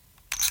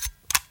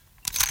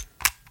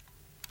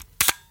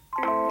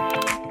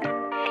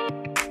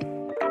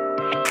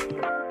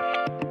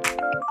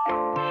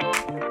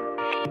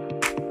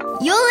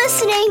You're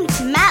listening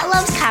to Matt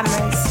Loves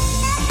Cameras.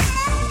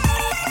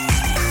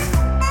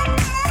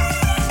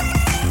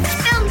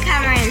 Film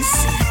cameras.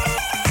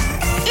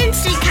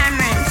 Instant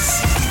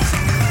cameras.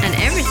 And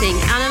everything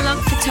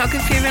analog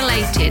photography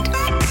related.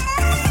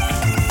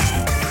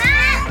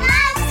 Matt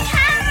Loves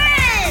Cameras!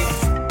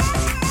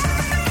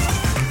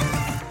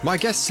 My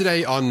guest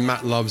today on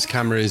Matt Loves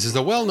Cameras is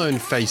a well-known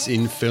face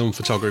in film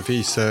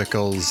photography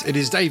circles. It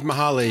is Dave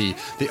Mahali,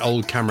 the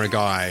old camera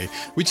guy.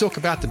 We talk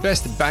about the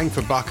best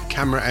bang-for-buck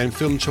camera and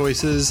film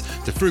choices,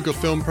 the Frugal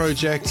Film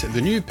Project,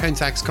 the new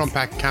Pentax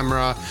compact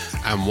camera,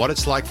 and what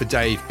it's like for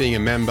Dave being a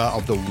member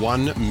of the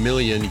 1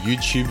 million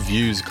YouTube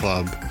views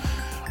club.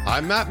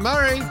 I'm Matt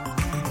Murray,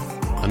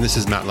 and this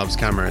is Matt Loves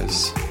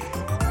Cameras.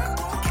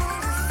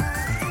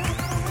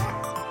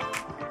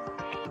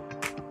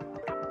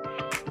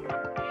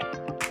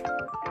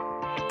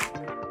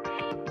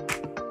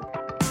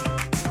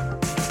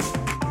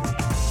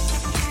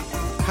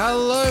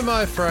 Hello,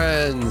 my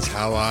friends.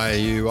 How are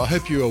you? I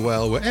hope you are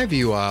well wherever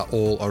you are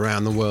all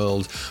around the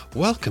world.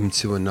 Welcome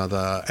to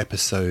another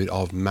episode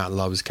of Matt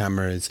Loves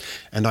Cameras,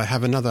 and I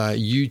have another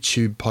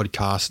YouTube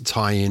podcast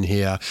tie-in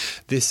here.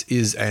 This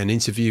is an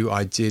interview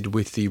I did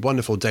with the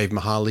wonderful Dave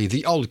Mahali,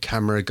 the old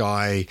camera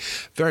guy,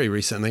 very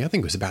recently. I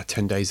think it was about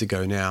 10 days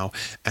ago now,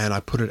 and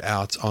I put it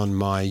out on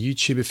my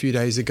YouTube a few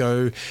days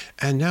ago,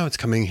 and now it's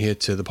coming here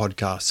to the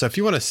podcast. So if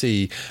you want to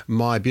see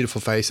my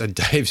beautiful face and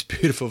Dave's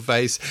beautiful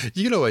face,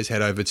 you can always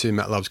head over to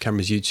Matt Loves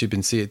Cameras YouTube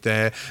and see it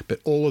there, but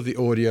all of the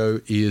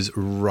audio is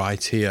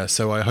right here,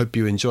 so I hope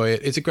you enjoy it.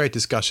 It's a great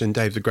discussion.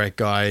 Dave's a great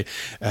guy,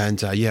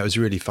 and it was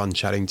really fun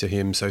chatting to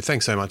him, so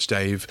thanks so much,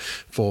 Dave,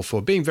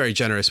 for being very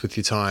generous with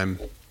your time.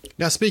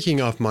 Now,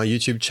 speaking of my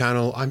YouTube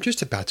channel, I'm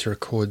just about to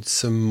record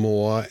some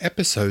more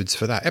episodes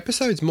for that.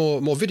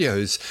 More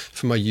videos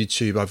for my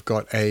YouTube. I've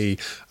got a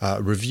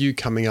review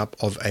coming up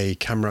of a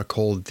camera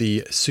called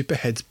the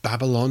Superheads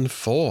Babylon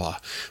 4,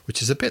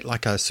 which is a bit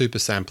like a super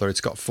sampler.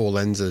 It's got 4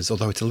 lenses,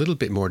 although it's a little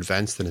bit more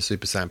advanced than a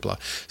super sampler.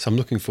 So I'm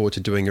looking forward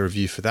to doing a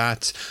review for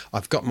that.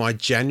 I've got my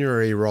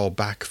January roll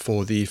back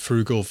for the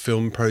Frugal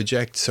Film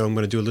Project, so I'm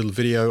going to do a little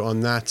video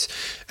on that.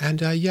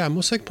 And I'm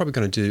also probably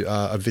going to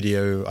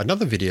do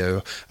another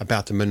video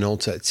about the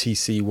Minolta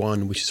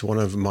TC1, which is one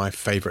of my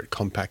favorite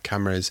compact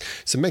cameras.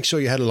 So make sure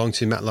you head along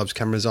to Matt Loves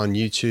Cameras on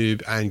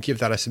YouTube and give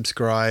that a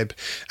subscribe.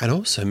 And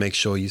also make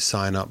sure you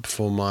sign up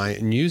for my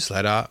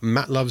newsletter,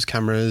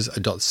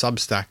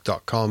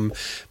 mattlovescameras.substack.com.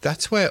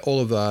 That's where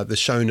all of the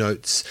show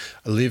notes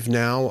live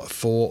now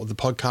for the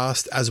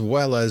podcast, as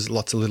well as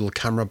lots of little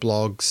camera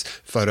blogs,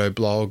 photo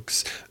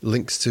blogs,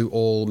 links to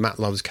all Matt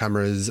Loves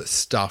Cameras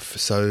stuff.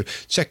 So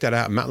check that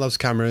out,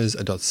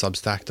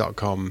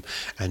 mattlovescameras.substack.com.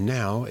 And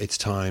now it's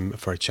time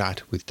for a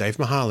chat with Dave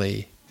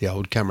Mahali, the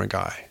old camera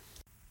guy.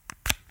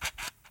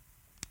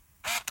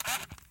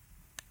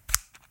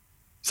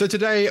 So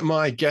today,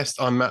 my guest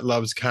on Matt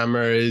Loves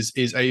Cameras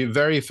is a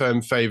very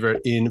firm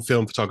favorite in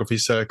film photography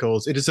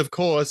circles. It is, of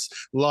course,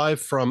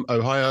 live from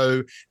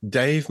Ohio,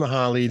 Dave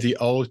Mahali, the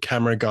old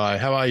camera guy.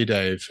 How are you,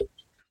 Dave?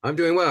 I'm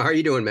doing well. How are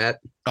you doing, Matt?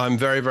 I'm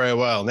very, very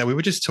well. Now, we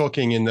were just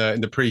talking in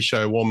the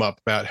pre-show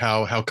warm-up about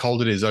how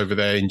cold it is over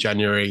there in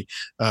January.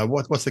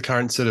 What's the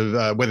current sort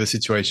of weather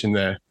situation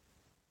there?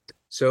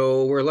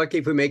 So we're lucky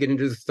if we make it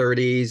into the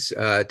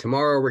 30s.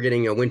 Tomorrow we're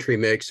getting a wintry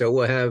mix. So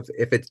we'll have,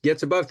 if it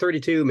gets above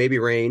 32, maybe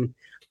rain.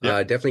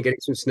 Yep. Definitely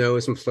getting some snow,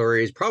 some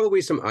flurries,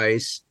 probably some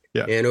ice.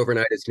 Yep. And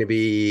overnight it's going to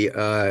be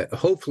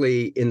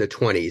hopefully in the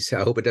 20s.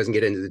 I hope it doesn't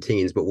get into the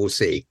teens, but we'll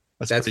see.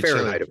 That's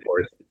Fahrenheit, chilly. Of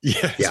course.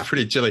 Yeah, it's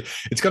pretty chilly.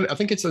 I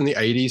think it's in the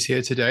 80s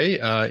here today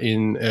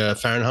in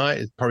Fahrenheit.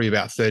 It's probably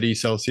about 30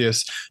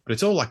 Celsius, but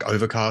it's all like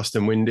overcast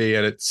and windy,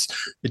 and it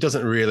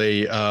doesn't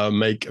really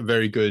make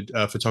very good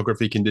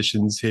photography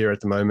conditions here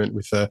at the moment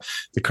with the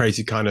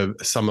crazy kind of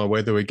summer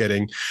weather we're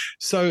getting.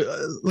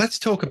 So let's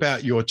talk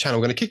about your channel.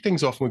 We're going to kick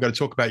things off, and we're going to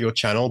talk about your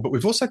channel, but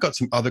we've also got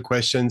some other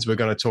questions. We're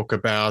going to talk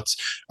about,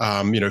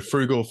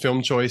 frugal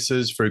film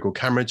choices, frugal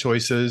camera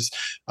choices.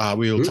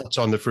 We'll touch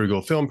on the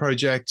Frugal Film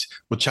Project.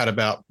 We'll chat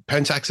about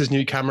Pentax's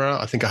new camera.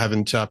 I think I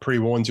haven't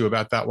pre-warned you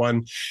about that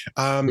one.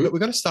 But we're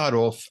going to start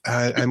off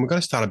and we're going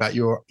to start about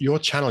your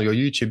channel, your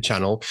YouTube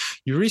channel.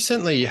 You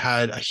recently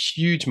had a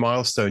huge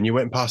milestone. You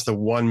went past the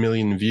 1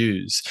 million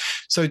views.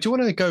 So do you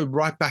want to go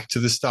right back to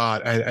the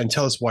start and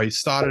tell us why you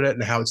started it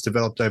and how it's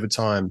developed over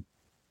time?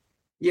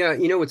 Yeah,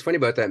 what's funny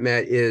about that,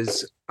 Matt,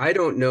 is I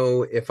don't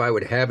know if I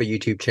would have a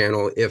YouTube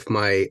channel if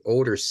my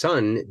older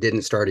son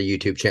didn't start a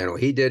YouTube channel.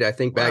 He did, I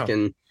think, back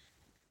in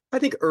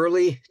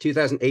early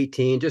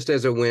 2018, just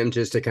as a whim,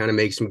 just to kind of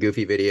make some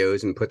goofy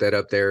videos and put that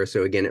up there.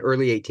 So again,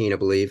 early 18, I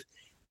believe.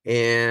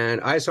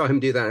 And I saw him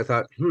do that. And I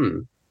thought,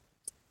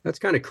 that's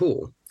kind of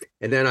cool.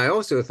 And then I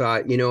also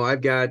thought,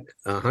 I've got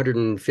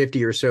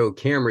 150 or so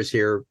cameras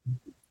here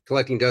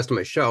collecting dust on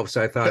my shelf.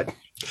 So I thought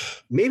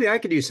maybe I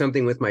could do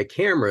something with my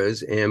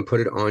cameras and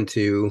put it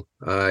onto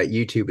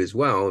YouTube as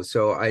well.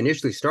 So I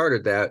initially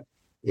started that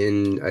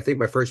I think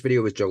my first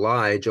video was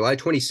July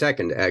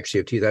 22nd, actually,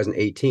 of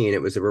 2018.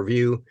 It was a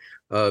review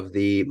of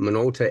the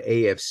Minolta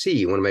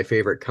AFC, one of my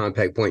favorite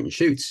compact point and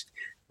shoots.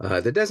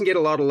 that doesn't get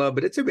a lot of love,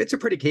 but it's a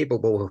pretty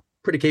capable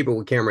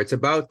camera. It's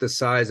about the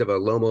size of a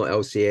Lomo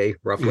LCA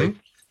roughly. Mm-hmm.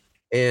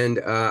 And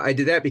I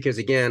did that because,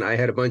 again, I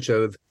had a bunch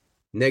of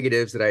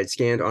negatives that I had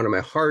scanned onto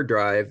my hard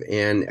drive,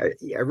 and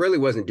I really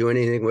wasn't doing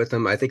anything with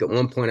them. I think at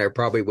one point I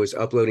probably was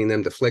uploading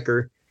them to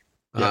Flickr,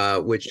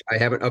 which I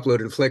haven't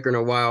uploaded to Flickr in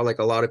a while, like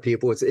a lot of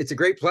people. It's a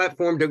great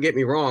platform, don't get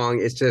me wrong.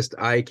 It's just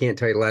I can't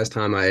tell you the last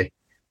time I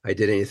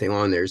did anything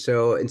on there.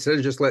 So instead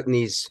of just letting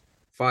these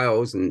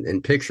files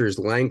and pictures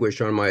languish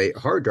on my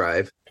hard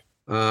drive,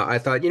 I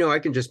thought, I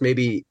can just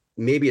maybe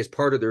as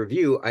part of the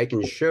review, I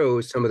can show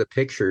some of the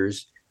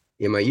pictures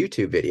in my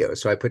YouTube video.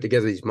 So I put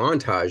together these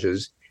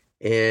montages.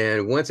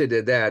 And once I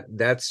did that,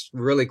 that's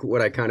really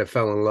what I kind of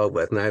fell in love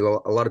with. And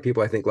a lot of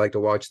people, I think, like to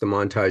watch the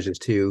montages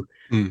too.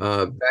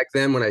 Back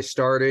then, when I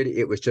started,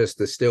 it was just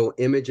the still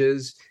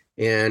images.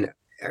 And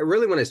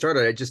when I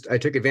started, I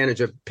took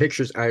advantage of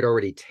pictures I'd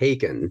already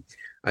taken.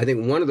 I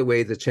think one of the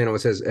ways the channel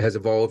has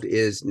evolved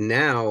is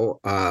now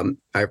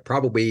I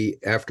probably,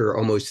 after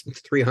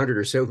almost 300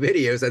 or so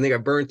videos, I think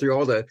I've burned through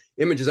all the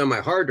images on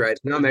my hard drive.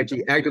 Now I'm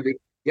actually actively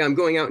I'm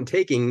going out and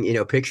taking,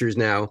 pictures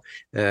now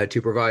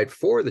to provide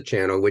for the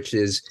channel, which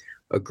is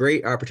a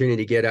great opportunity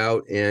to get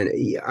out. And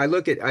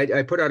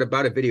I put out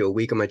about a video a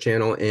week on my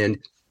channel and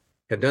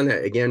have done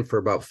that again for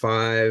about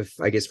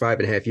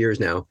 5.5 years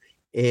now.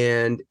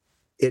 And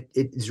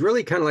it's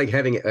really kind of like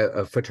having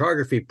a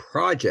photography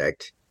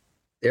project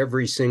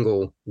every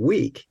single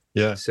week.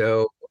 Yeah.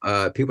 So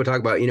people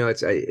talk about,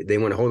 they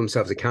want to hold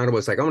themselves accountable.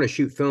 It's like, I want to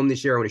shoot film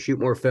this year. I want to shoot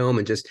more film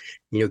and just,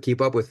 keep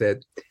up with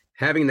it.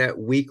 Having that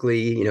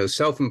weekly,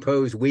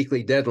 self-imposed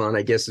weekly deadline,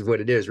 I guess is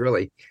what it is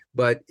really,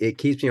 but it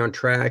keeps me on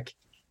track.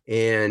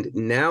 And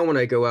now when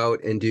I go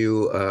out and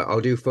I'll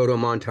do photo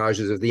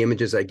montages of the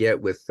images I get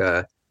with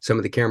some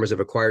of the cameras I've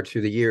acquired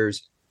through the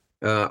years.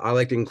 I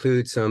like to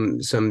include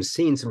some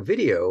scenes, some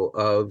video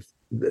of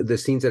the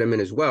scenes that I'm in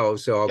as well.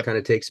 So I'll kind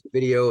of take some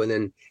video and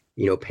then,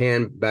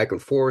 pan back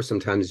and forth,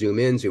 sometimes zoom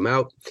in, zoom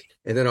out,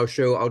 and then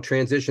I'll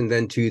transition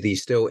then to the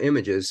still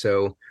images.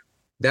 So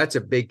that's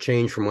a big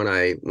change from when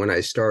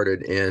I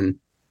started. And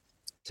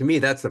to me,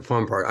 that's the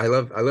fun part. I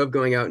love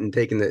going out and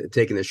taking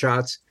the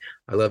shots.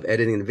 I love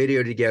editing the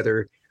video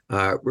together.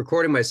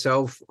 Recording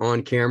myself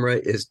on camera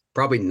is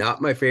probably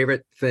not my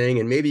favorite thing.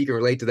 And maybe you can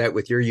relate to that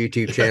with your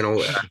YouTube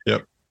channel.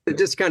 Yep.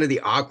 Just kind of the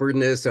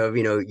awkwardness of,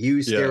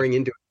 you staring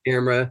into a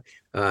camera,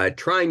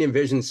 trying to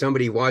envision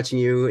somebody watching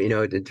you,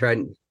 to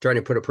trying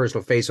to put a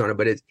personal face on it.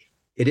 But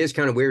it is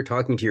kind of weird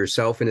talking to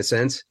yourself in a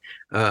sense.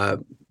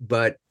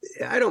 But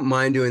I don't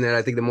mind doing that.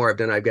 I think the more I've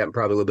done, I've gotten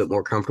probably a little bit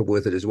more comfortable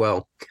with it as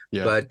well.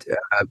 Yeah. But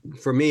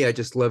for me, I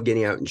just love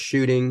getting out and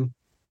shooting.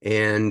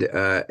 And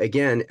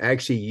again,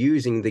 actually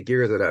using the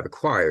gear that I've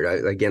acquired.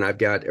 I've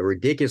got a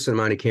ridiculous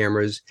amount of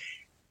cameras.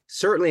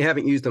 Certainly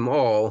haven't used them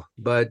all,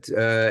 but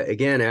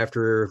again,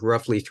 after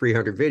roughly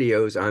 300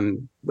 videos,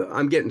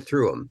 I'm getting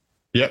through them.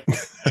 Yep,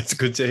 that's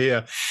good to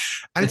hear.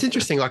 And it's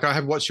interesting. Like I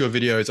have watched your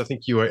videos. I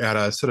think you were at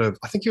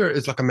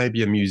it's like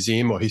maybe a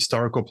museum or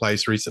historical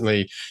place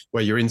recently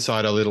where you're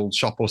inside a little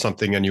shop or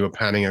something and you were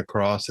panning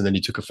across and then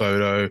you took a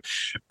photo.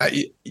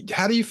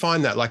 How do you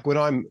find that? Like when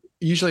I'm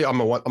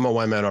a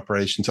one-man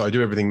operation, so I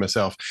do everything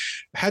myself.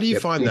 How do you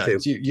find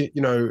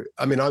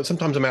that?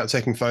 Sometimes I'm out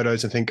taking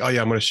photos and think, oh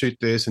yeah, I'm going to shoot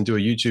this and do a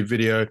YouTube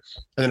video. And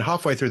then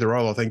halfway through the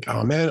roll, I think,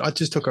 oh man, I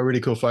just took a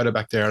really cool photo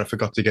back there and I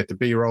forgot to get the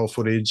B-roll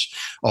footage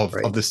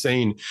of the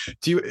scene.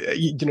 Do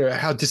you,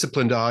 how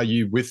disciplined are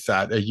you with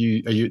that? Are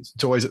you,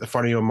 it's always at the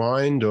front of your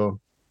mind or?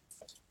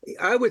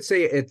 I would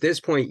say at this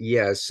point,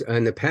 yes.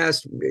 In the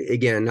past,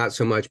 again, not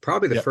so much.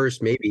 Probably the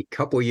first maybe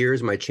couple years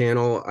of my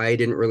channel, I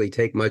didn't really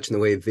take much in the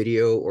way of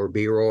video or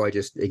B-roll. I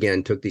just,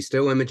 again, took these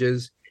still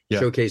images,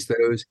 showcased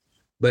those.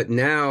 But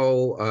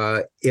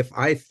now, if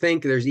I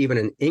think there's even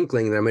an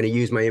inkling that I'm going to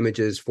use my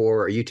images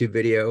for a YouTube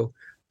video,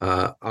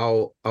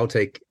 I'll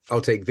take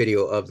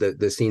video of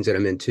the scenes that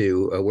I'm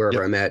into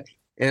wherever I'm at.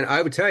 And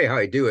I would tell you how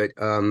I do it.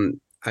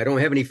 I don't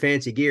have any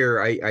fancy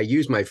gear. I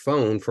use my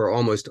phone for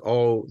almost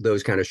all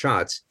those kind of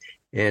shots.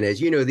 And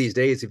as you know, these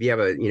days, if you have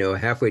a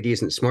halfway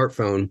decent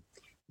smartphone,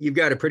 you've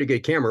got a pretty good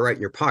camera right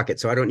in your pocket.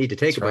 So I don't need to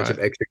take a bunch of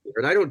extra gear.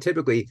 And I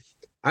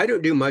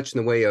don't do much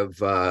in the way of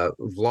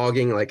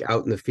vlogging like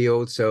out in the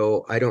field.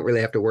 So I don't really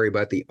have to worry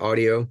about the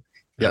audio,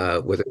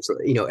 whether it's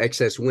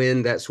excess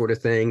wind, that sort of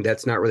thing.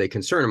 That's not really a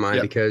concern of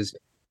mine because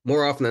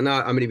more often than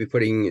not, I'm going to be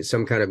putting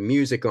some kind of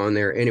music on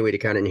there anyway to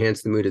kind of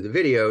enhance the mood of the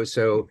video.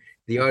 So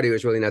the audio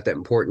is really not that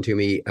important to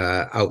me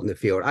out in the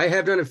field. I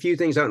have done a few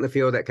things out in the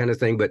field, that kind of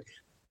thing, but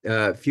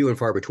few and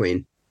far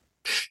between.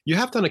 You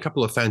have done a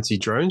couple of fancy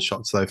drone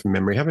shots, though, from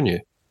memory, haven't you?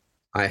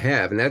 I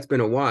have, and that's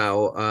been a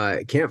while.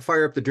 Can't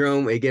fire up the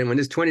drone, again, when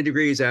it's 20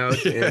 degrees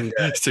out and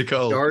it's too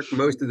cold. Dark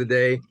most of the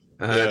day.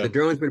 The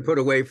drone's been put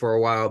away for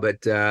a while,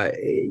 but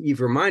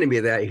you've reminded me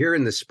of that here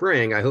in the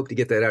spring. I hope to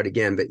get that out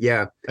again. But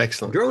yeah,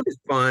 excellent. Drone is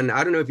fun.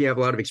 I don't know if you have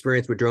a lot of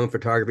experience with drone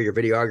photography or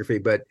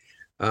videography, but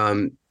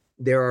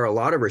there are a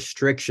lot of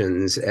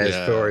restrictions as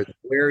far as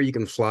where you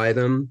can fly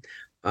them.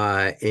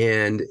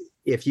 And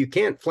if you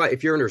can't fly,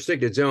 if you're in a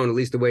restricted zone, at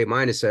least the way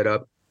mine is set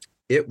up,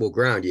 it will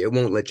ground you. It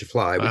won't let you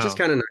fly, which is Wow.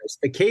 kind of nice.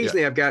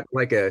 Occasionally, I've got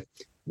like a,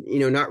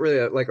 not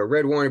really like a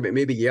red warning, but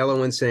maybe yellow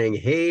one saying,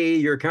 hey,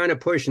 you're kind of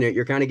pushing it.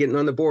 You're kind of getting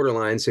on the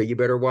borderline. So you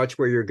better watch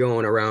where you're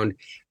going around,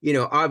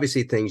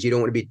 obviously things you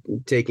don't want to be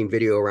taking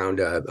video around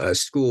a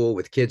school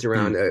with kids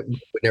around.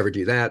 Would never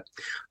do that.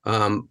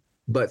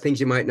 But things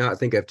you might not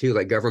think of too,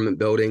 like government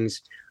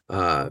buildings,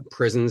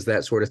 prisons,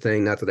 that sort of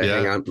thing. Not that I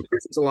hang out in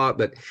prisons a lot,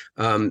 but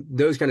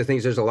those kind of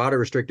things, there's a lot of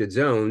restricted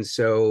zones.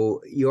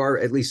 So you are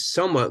at least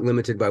somewhat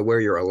limited by where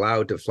you're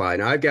allowed to fly.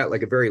 Now I've got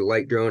like a very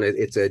light drone.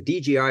 It's a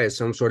DJI of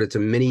some sort. It's a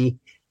mini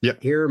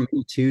here,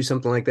 Mini 2,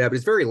 something like that, but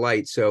it's very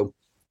light. So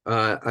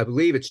I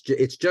believe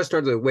it's just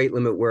under the weight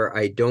limit where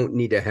I don't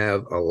need to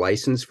have a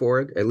license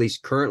for it. At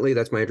least currently,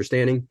 that's my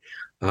understanding.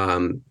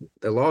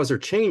 The laws are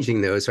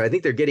changing though, so I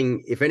think they're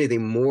getting, if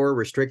anything, more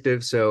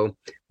restrictive. So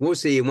we'll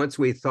see. Once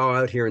we thaw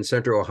out here in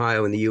Central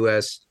Ohio in the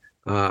U.S.,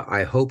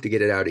 I hope to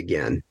get it out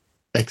again.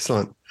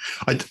 Excellent.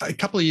 A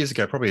couple of years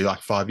ago, probably like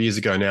 5 years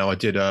ago now, I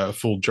did a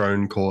full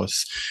drone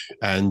course,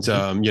 and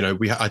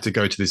we had to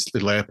go to this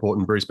little airport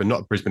in Brisbane,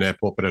 not Brisbane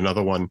Airport, but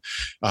another one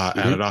out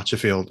at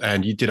Archerfield,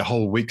 and you did a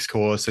whole week's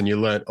course, and you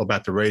learnt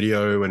about the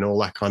radio and all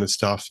that kind of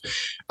stuff,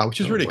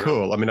 which is really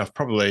cool. I mean, I've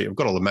got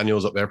all the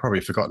manuals up there. I've probably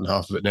forgotten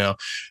half of it now,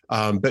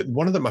 but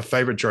one of my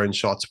favorite drone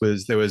shots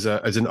was there was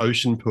an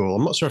ocean pool.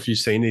 I'm not sure if you've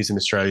seen these in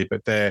Australia,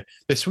 but they're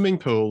swimming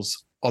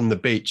pools on the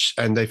beach,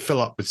 and they fill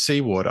up with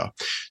seawater.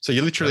 So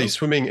you're literally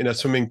swimming in a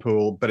swimming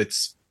pool, but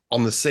it's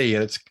on the sea,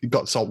 and it's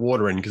got salt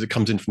water in because it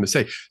comes in from the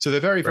sea. So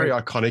they're very, very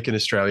iconic in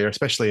Australia,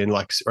 especially in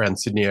like around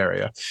Sydney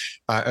area.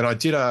 And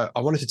I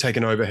wanted to take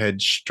an overhead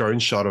drone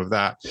shot of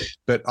that,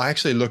 but I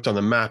actually looked on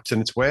the maps,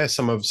 and it's where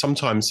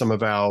sometimes some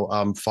of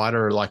our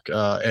fighter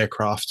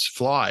aircraft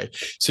fly.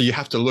 So you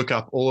have to look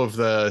up all of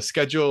the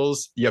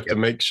schedules. You have to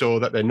make sure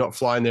that they're not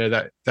flying there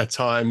that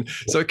time.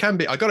 So it can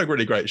be, I got a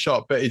really great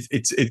shot, but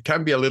it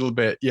can be a little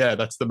bit,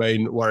 that's the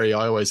main worry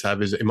I always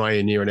have is, am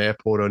I near an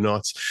airport or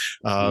not?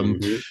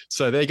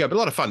 So there you go. But a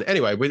lot of fun.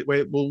 Anyway,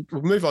 we'll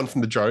move on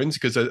from the drones,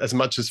 because as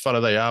much as fun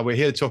as they are, we're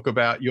here to talk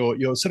about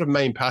your sort of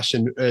main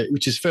passion,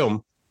 which is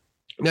film.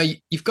 Now,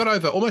 you've got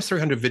over almost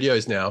 300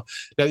 videos now.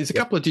 Now, there's a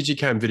couple of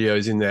Digicam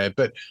videos in there,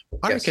 but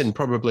I reckon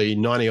probably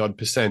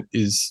 90-odd%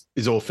 is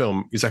all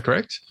film. Is that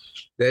correct?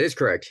 That is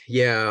correct.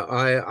 Yeah,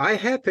 I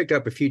have picked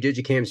up a few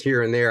Digicams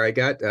here and there. I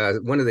got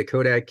one of the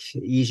Kodak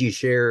Easy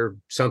Share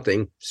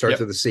something, starts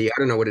with a C. I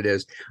don't know what it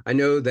is. I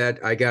know that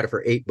I got it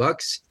for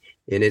 $8.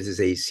 And it is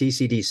a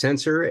CCD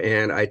sensor,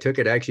 and I took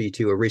it actually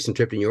to a recent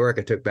trip to New York.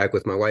 I took back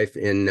with my wife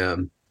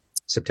in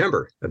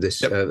September of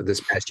this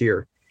past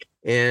year,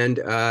 and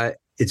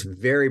it's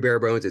very bare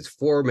bones. It's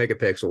 4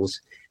 megapixels,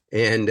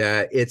 and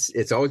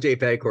it's all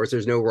JPEG. Of course,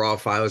 there's no raw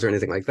files or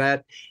anything like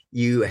that.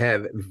 You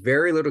have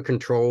very little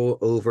control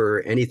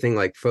over anything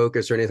like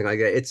focus or anything like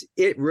that.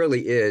 It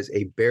really is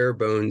a bare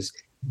bones,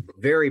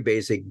 very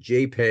basic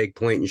JPEG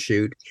point and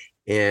shoot.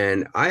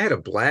 And I had a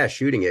blast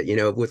shooting it.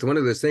 With one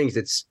of those things,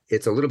 it's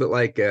a little bit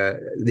like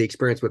the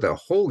experience with a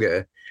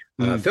Holga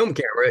film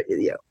camera.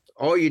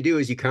 All you do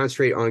is you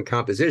concentrate on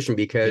composition,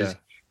 because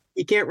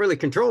you can't really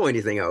control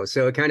anything else.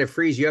 So it kind of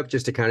frees you up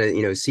just to kind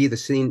of, see the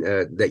scene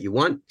that you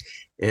want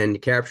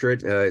and capture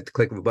it at the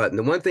click of a button.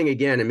 The one thing,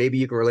 again, and maybe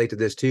you can relate to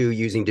this too,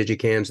 using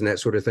Digicams and that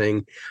sort of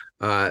thing,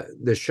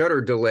 the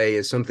shutter delay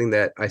is something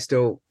that I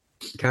still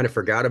kind of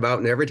forgot about.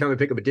 And every time I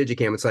pick up a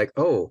Digicam, it's like,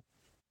 oh,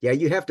 yeah,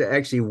 you have to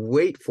actually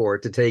wait for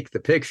it to take the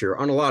picture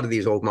on a lot of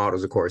these old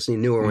models, of course. The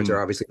newer ones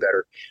are obviously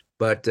better,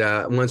 but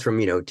ones from,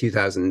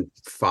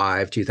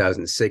 2005,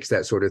 2006,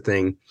 that sort of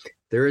thing,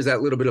 there is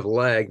that little bit of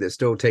lag that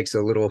still takes a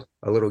little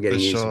getting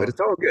used to, but it's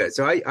all good.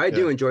 So I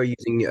do enjoy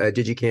using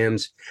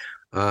Digicams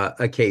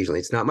occasionally.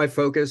 It's not my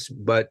focus,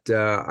 but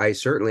I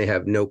certainly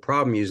have no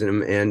problem using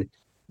them, and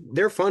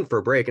they're fun for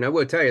a break. And I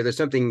will tell you, there's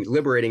something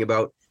liberating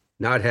about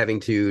not having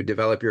to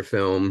develop your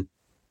film,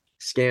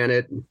 scan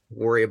it,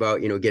 worry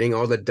about, getting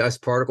all the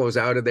dust particles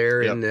out of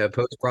there in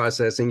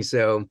post-processing.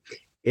 So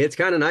it's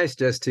kind of nice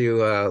just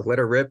to let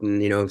it rip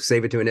and,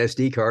 save it to an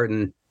SD card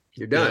and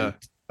you're done. Yeah,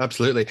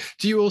 absolutely.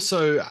 Do you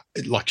also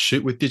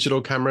shoot with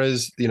digital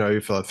cameras,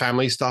 for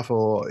family stuff,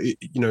 or,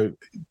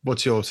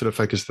 what's your sort of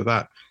focus for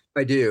that?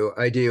 I do.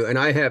 And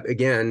I have,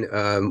 again,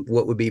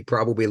 what would be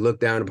probably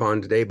looked down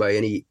upon today by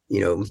any,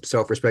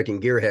 self-respecting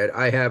gearhead.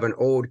 I have an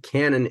old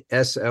Canon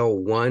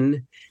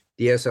SL1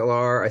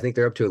 DSLR. I think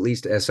they're up to at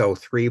least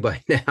SL3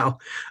 by now.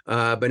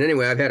 But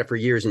anyway, I've had it for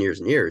years and years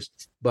and years.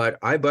 But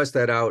I bust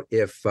that out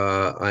if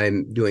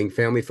I'm doing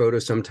family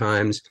photos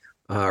sometimes.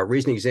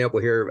 Recent example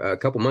here, a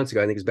couple months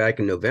ago, I think it's back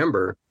in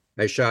November,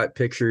 I shot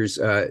pictures,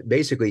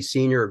 basically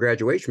senior or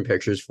graduation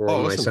pictures for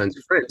all my son's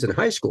friends in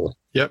high school.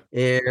 Yep.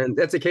 And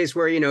that's a case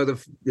where,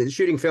 the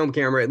shooting film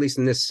camera, at least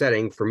in this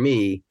setting for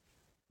me,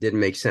 didn't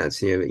make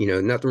sense.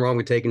 Nothing wrong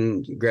with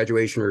taking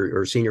graduation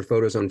or senior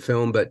photos on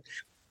film, but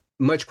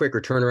much quicker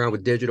turnaround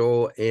with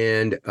digital,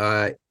 and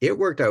it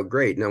worked out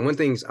great. Now, one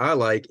thing I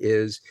like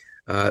is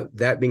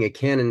that being a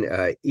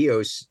Canon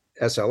EOS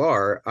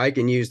SLR, I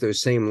can use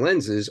those same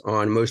lenses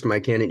on most of my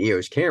Canon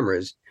EOS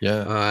cameras.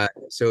 Yeah.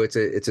 So it's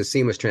a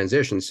seamless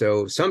transition.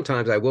 So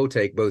sometimes I will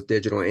take both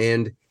digital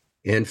and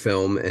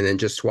film and then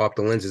just swap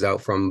the lenses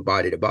out from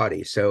body to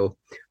body. So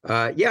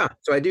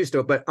so I do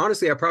still, but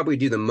honestly, I probably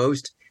do the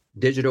most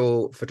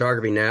digital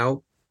photography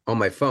now on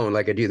my phone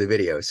like I do the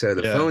video. So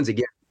the phones,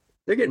 again,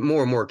 they're getting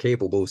more and more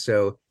capable.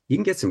 So you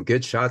can get some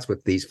good shots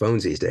with these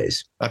phones these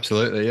days.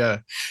 Absolutely, yeah.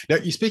 Now,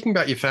 you're speaking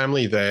about your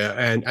family there,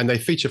 and they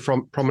feature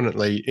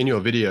prominently in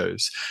your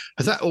videos.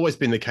 Has that always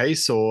been the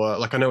case? Or,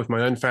 like, I know with my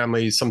own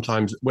family,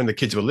 sometimes when the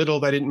kids were little,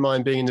 they didn't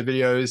mind being in the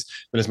videos.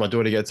 But as my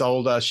daughter gets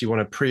older, she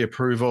wanted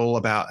pre-approval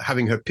about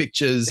having her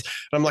pictures.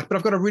 And I'm like, but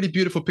I've got a really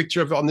beautiful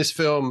picture of it on this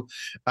film.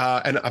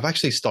 And I've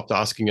actually stopped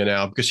asking her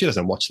now because she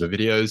doesn't watch the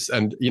videos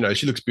and,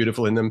 she looks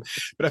beautiful in them.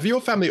 But have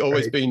your family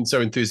always been so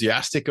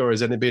enthusiastic, or has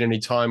there been any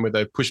time where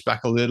they pushed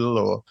back a little,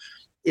 or...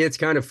 It's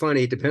kind of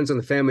funny. It depends on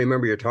the family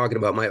member you're talking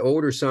about. My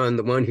older son,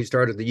 the one who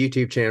started the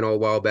YouTube channel a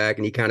while back,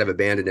 and he kind of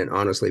abandoned it,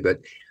 honestly. But,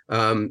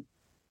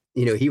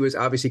 he was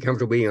obviously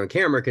comfortable being on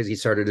camera because he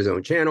started his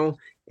own channel.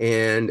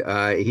 And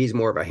he's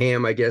more of a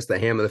ham, I guess, the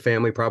ham of the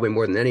family, probably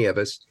more than any of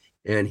us.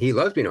 And he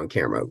loves being on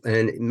camera.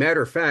 And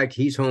matter of fact,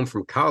 he's home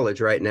from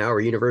college right now,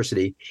 or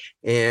university.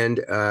 And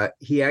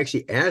he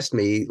actually asked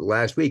me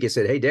last week, he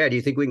said, "Hey, Dad, do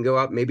you think we can go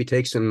out and maybe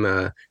take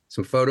some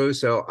photos?"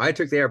 So I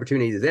took the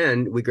opportunity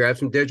then. We grabbed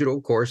some digital,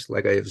 of course,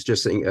 like I was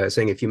just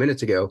saying a few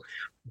minutes ago.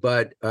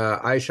 But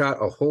I shot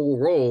a whole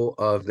roll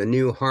of the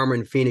new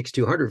Harman Phoenix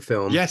 200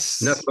 film.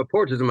 Yes. Nothing but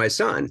portraits of my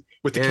son.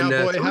 With the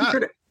cowboy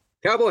hat.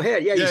 Cowboy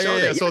hat. Yeah, you saw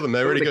that. I saw them.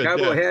 They're really good.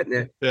 Cowboy hat.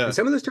 And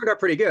some of those turned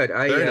out pretty good.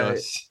 Very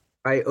nice.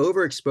 I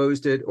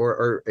overexposed it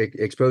or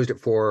exposed it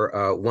for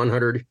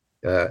 100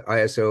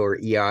 ISO or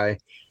EI.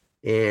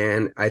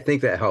 And I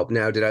think that helped.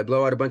 Now, did I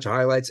blow out a bunch of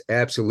highlights?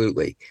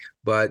 Absolutely.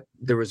 But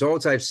the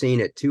results I've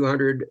seen at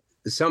 200,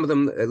 some of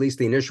them, at least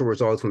the initial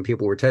results when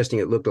people were testing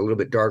it, looked a little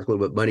bit dark, a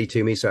little bit muddy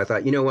to me. So I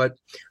thought, you know what?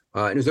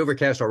 And it was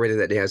overcast already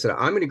that day. I said,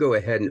 I'm going to go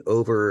ahead and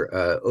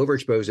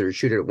overexpose it or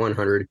shoot it at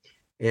 100.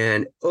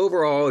 And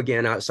overall,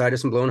 again, outside of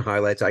some blown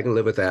highlights, I can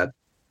live with that.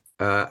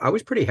 I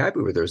was pretty happy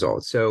with the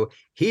results. So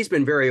he's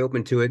been very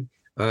open to it.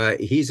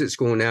 He's at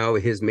school now.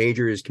 His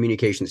major is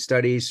communication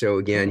studies. So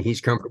again,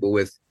 he's comfortable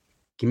with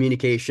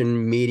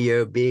communication,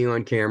 media, being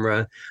on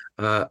camera.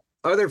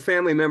 Other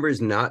family members,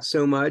 not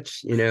so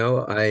much.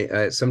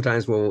 I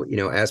sometimes will,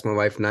 ask my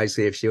wife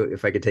nicely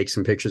if I could take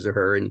some pictures of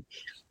her, and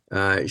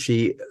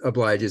she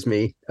obliges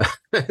me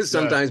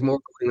sometimes more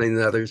willingly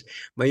than others.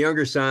 My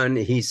younger son,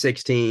 he's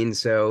 16,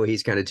 so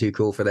he's kind of too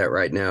cool for that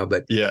right now.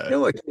 But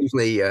he'll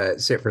occasionally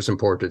sit for some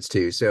portraits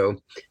too. So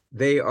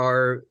they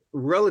are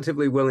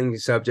relatively willing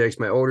subjects.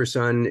 My older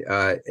son,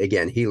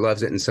 again, he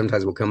loves it, and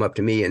sometimes will come up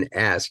to me and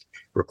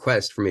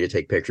request for me to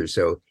take pictures.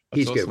 So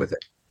he's good with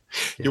it.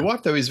 Your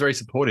wife, though, is very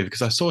supportive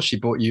because I saw she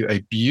bought you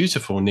a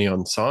beautiful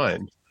neon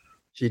sign.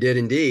 She did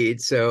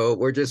indeed. So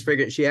we're just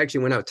figuring, she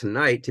actually went out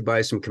tonight to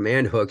buy some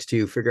command hooks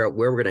to figure out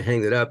where we're going to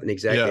hang it up and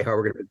exactly how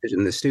we're going to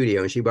position the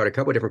studio. And she bought a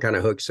couple of different kind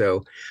of hooks.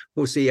 So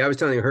we'll see. I was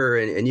telling her,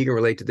 and you can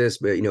relate to this,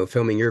 but,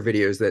 filming your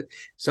videos, that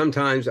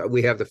sometimes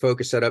we have the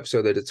focus set up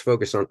so that it's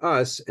focused on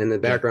us and the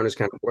background is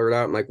kind of blurred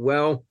out. I'm like,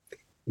 well,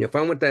 if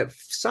I want that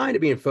sign to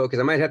be in focus,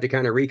 I might have to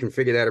kind of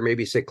reconfigure that, or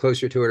maybe sit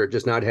closer to it, or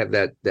just not have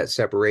that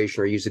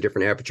separation, or use a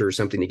different aperture or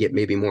something to get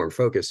maybe more in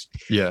focus.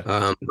 Yeah.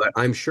 But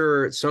I'm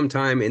sure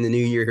sometime in the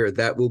new year here,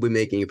 that will be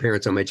making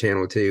appearance on my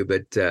channel too.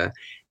 But I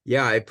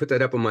put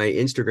that up on my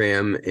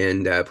Instagram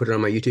and put it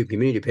on my YouTube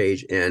community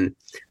page, and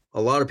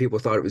a lot of people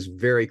thought it was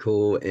very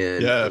cool,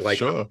 and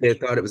they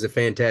thought it was a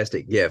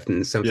fantastic gift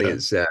and something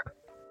that's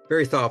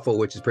very thoughtful,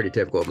 which is pretty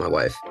typical of my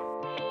wife.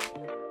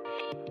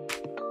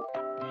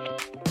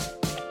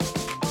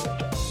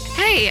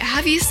 Hey,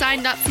 have you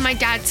signed up for my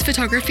dad's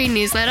photography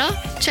newsletter?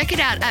 Check it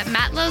out at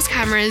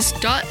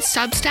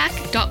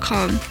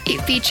mattlovescameras.substack.com.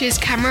 It features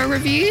camera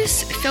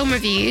reviews, film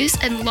reviews,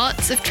 and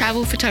lots of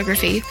travel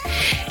photography.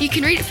 You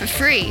can read it for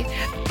free,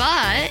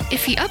 but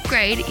if you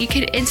upgrade, you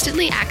can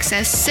instantly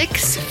access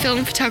 6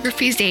 film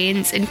photography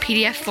zines in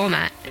PDF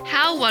format.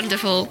 How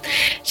wonderful!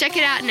 Check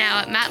it out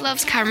now at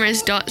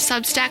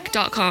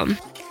mattlovescameras.substack.com.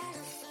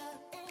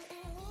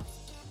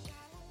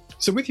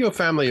 So with your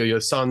family or your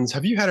sons,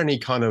 have you had any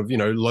kind of,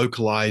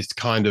 localized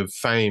kind of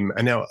fame?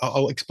 And now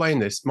I'll explain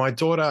this. My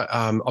daughter,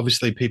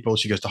 obviously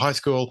she goes to high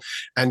school,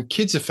 and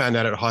kids have found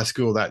out at high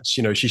school that,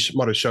 she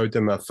might have showed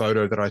them a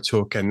photo that I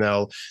took, and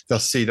they'll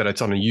see that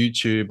it's on a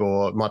YouTube,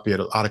 or it might be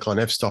an article on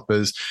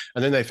F-Stoppers.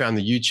 And then they found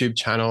the YouTube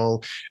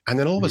channel. And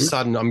then all of a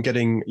sudden I'm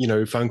getting,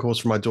 phone calls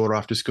from my daughter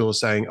after school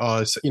saying,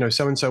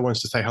 so-and-so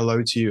wants to say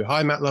hello to you.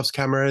 Hi, Matt Loves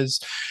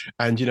Cameras.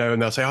 And,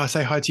 and they'll say,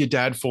 say hi to your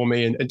dad for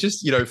me. And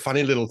just,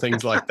 funny little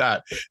things like that.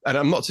 And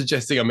I'm not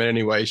suggesting I'm in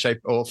any way, shape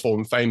or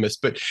form famous,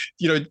 but,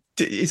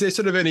 is there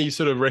sort of any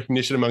sort of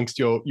recognition amongst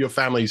your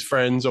family's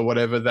friends or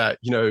whatever that,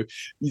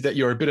 that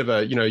you're a bit of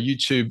a,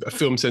 YouTube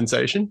film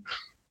sensation?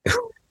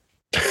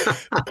 I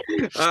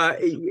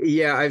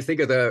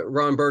think of the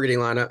Ron Burgundy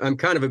line. I'm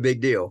kind of a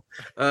big deal.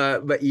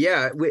 But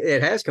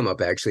it has come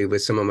up actually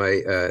with some of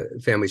my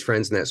family's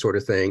friends and that sort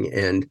of thing.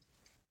 And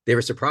they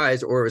were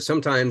surprised. Or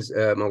sometimes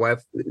my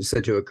wife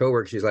said to a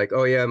coworker, she's like,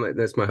 "Oh yeah,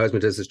 that's my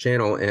husband does this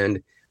channel,"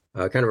 and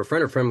kind of a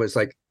friend was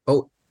like,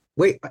 "Oh,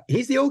 wait,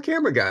 he's the old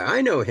camera guy.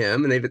 I know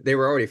him," and they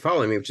were already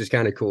following me, which is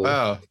kind of cool.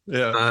 Wow,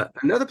 yeah.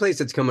 Another place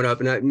that's coming up,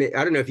 and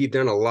I don't know if you've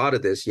done a lot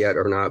of this yet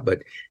or not,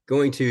 but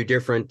going to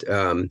different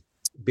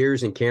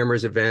beers and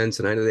cameras events,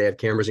 and I know they have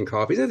cameras and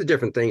coffees. They're the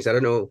different things. I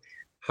don't know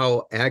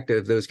how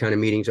active those kind of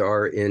meetings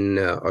are in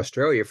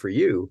Australia for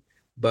you,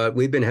 but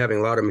we've been having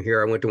a lot of them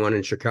here. I went to one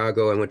in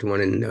Chicago. I went to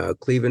one in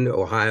Cleveland,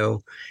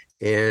 Ohio,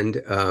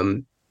 and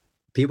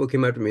people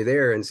came up to me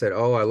there and said,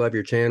 "Oh, I love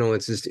your channel."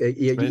 It's just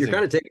you're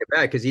kind of taking it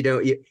back because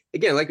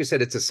again, like you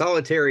said, it's a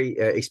solitary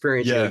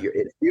experience. Yeah.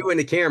 You and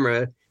the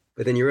camera,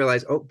 but then you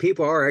realize, oh,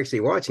 people are actually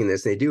watching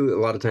this. They do a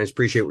lot of times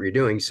appreciate what you're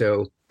doing.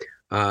 So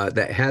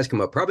that has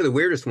come up. Probably the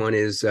weirdest one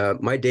is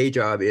my day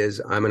job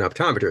is I'm an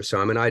optometrist,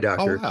 so I'm an eye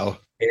doctor. Oh, wow.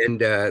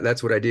 And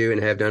that's what I do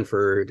and have done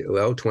for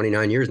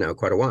 29 years now,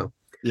 quite a while.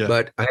 Yeah.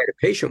 But I had a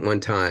patient one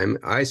time.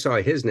 I saw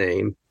his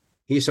name.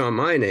 He saw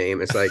my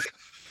name. It's like,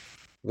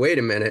 wait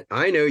a minute.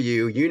 I know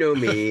you. You know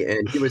me.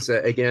 And he was,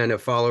 again, a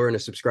follower and a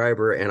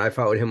subscriber. And I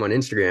followed him on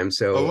Instagram.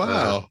 So, oh,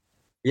 wow.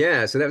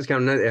 Yeah. So that was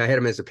kind of nice. I had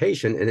him as a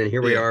patient. And then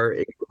here we are.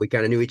 We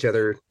kind of knew each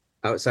other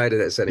outside of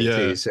that setting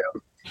too. So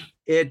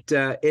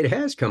it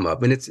has come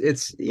up. And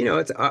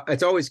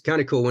it's always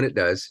kind of cool when it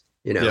does,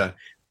 Yeah.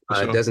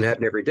 Sure. It doesn't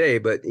happen every day,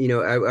 but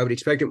I would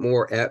expect it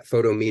more at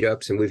photo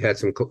meetups, and we've had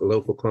some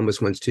local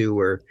Columbus ones too,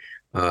 where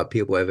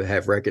people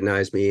have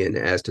recognized me and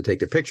asked to take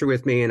the picture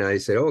with me, and I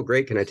said, "Oh,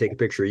 great! Can I take a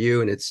picture of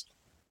you?" And it's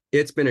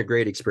been a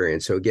great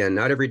experience. So again,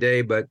 not every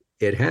day, but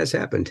it has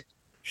happened.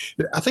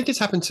 I think it's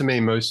happened to me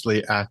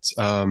mostly at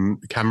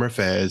camera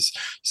fairs.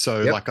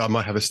 So like I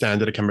might have a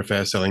stand at a camera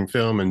fair selling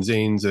film and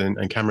zines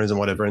and cameras and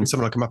whatever. And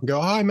someone will come up and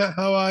go, "Hi, Matt,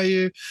 how are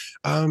you?"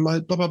 Blah,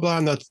 blah, blah.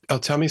 And they'll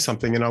tell me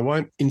something and I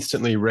won't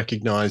instantly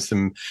recognize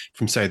them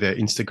from, say, their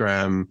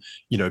Instagram,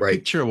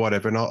 picture or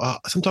whatever. And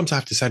sometimes I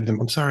have to say to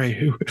them, "I'm sorry,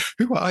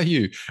 who are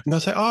you?" And they'll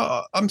say,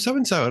 "Oh, I'm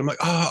so-and-so." And I'm like,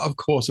 "Oh, of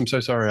course, I'm so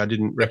sorry. I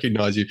didn't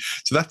recognize you."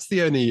 So that's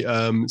the only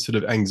sort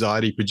of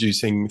anxiety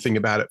producing thing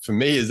about it for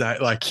me, is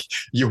that like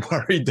you're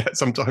worried that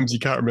sometimes you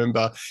can't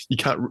remember, you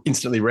can't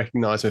instantly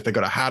recognize them if they've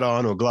got a hat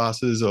on or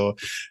glasses or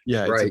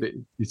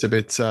it's a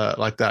bit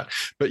like that.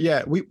 But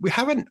yeah, we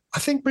haven't, I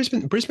think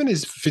Brisbane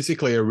is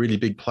physically a really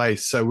big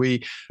place. So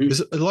there's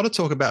a lot of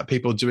talk about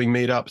people doing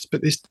meetups,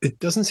 but it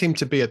doesn't seem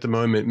to be at the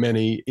moment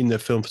many in the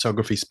film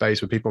photography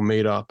space where people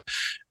meet up,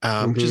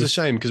 which is a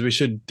shame because we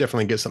should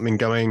definitely get something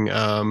going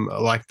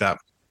like that.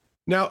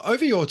 Now,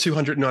 over your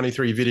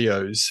 293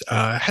 videos,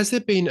 has there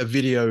been a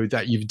video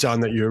that you've done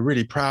that you're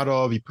really proud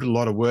of, you put a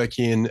lot of work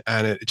in,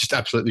 and it just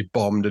absolutely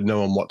bombed and no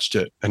one watched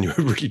it, and you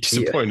were really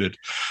disappointed?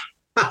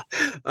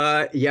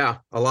 Yeah,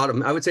 a lot of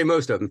them. I would say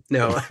most of them.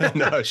 No,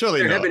 no,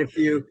 surely there not. have been a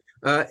few,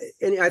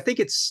 and I think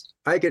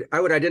I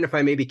would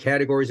identify maybe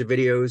categories of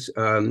videos.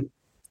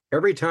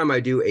 Every time I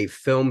do a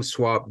film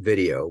swap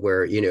video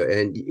where,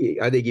 and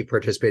I think you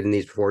participated in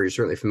these before, you're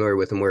certainly familiar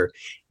with them, where,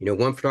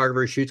 one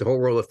photographer shoots a whole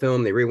roll of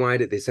film, they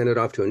rewind it, they send it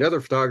off to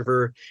another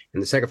photographer,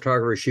 and the second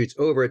photographer shoots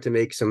over it to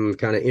make some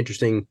kind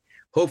of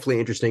hopefully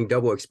interesting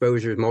double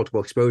exposures,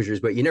 multiple exposures,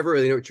 but you never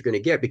really know what you're going to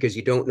get because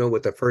you don't know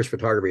what the first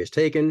photography has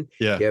taken.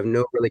 Yeah. You have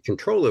no really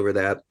control over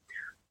that.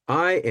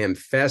 I am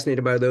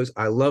fascinated by those.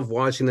 I love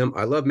watching them.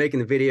 I love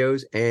making the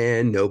videos,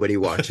 and nobody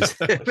watches.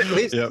 At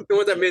least the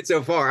ones I've made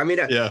so far. I mean,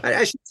 I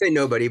shouldn't say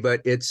nobody,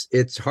 but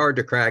it's hard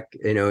to crack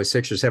 600 or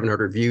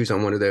 700 views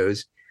on one of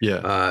those.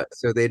 Yeah.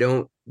 So they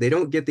don't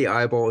get the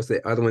eyeballs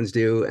that other ones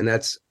do, and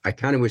I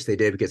kind of wish they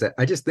did because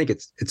I just think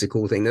it's a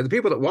cool thing. Now the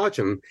people that watch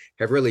them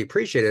have really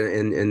appreciated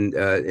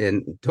it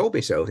and told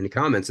me so in the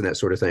comments and that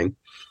sort of thing.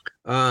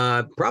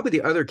 Probably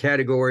the other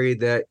category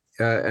that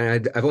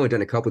and I've only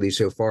done a couple of these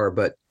so far,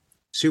 but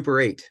Super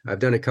 8. I've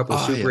done a couple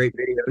of Super 8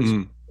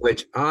 videos,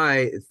 which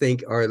I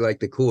think are like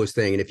the coolest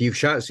thing. And if you've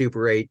shot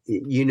Super 8,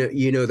 you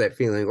know that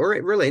feeling, or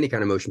really any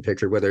kind of motion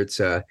picture, whether it's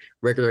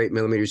regular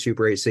 8mm,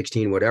 Super 8,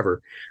 16,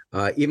 whatever.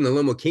 Even the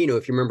Lomo Kino,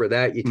 if you remember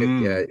that, you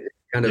took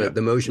kind of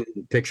the motion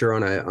picture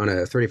on a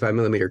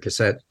 35mm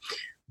cassette.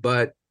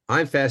 But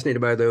I'm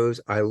fascinated by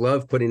those. I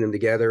love putting them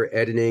together,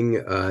 editing,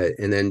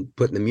 and then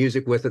putting the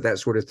music with it, that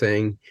sort of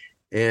thing.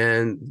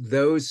 And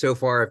those so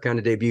far have kind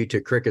of debuted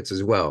to crickets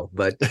as well,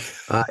 but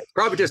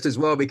probably just as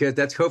well because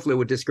that's hopefully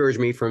would discourage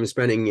me from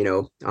spending,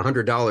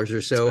 $100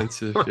 or so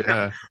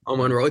on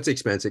one roll. It's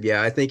expensive.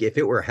 Yeah, I think if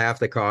it were half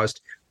the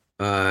cost,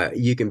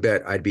 you can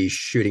bet I'd be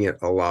shooting it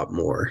a lot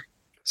more.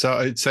 So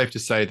it's safe to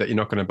say that you're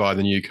not going to buy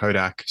the new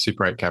Kodak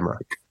Super 8 camera.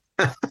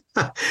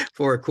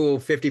 For a cool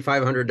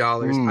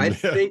 $5,500. I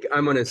think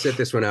I'm going to sit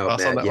this one out,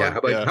 Matt. Yeah.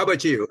 How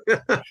about you?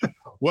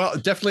 Well,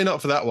 definitely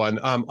not for that one.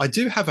 I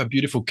do have a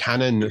beautiful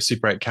Canon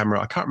Super 8 camera.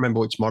 I can't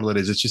remember which model it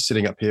is. It's just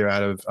sitting up here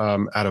out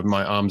of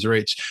my arm's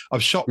reach.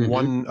 I've shot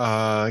one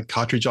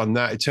cartridge on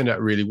that. It turned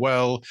out really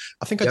well.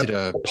 I think I did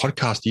a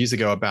podcast years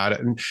ago about it.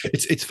 And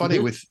it's funny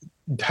with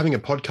having a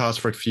podcast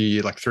for a few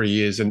years, like 3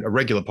 years, and a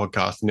regular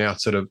podcast, now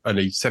sort of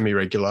only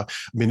semi-regular.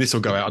 I mean, this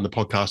will go out on the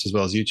podcast as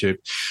well as YouTube.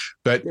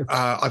 But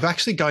I've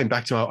actually going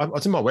back to I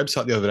was on my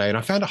website the other day and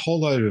I found a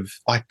whole load of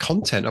like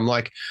content. I'm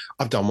like,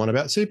 I've done one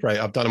about Super 8.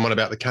 I've done one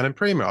about the Canon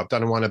Prima. I've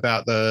done one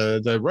about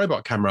the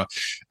robot camera.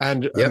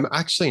 And I'm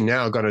actually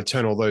now going to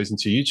turn all those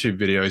into YouTube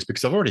videos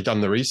because I've already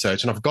done the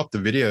research and I've got the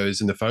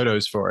videos and the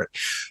photos for it.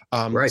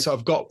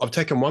 So I've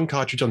taken one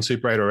cartridge on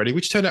Super 8 already,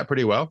 which turned out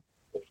pretty well.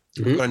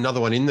 Mm-hmm. Got another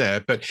one in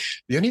there, but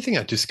the only thing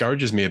that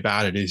discourages me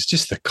about it is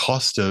just the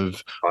cost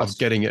of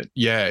getting it.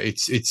 Yeah,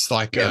 it's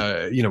like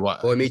you know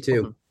what? Boy, me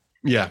too.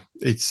 Yeah,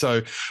 it's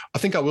so. I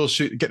think I will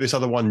get this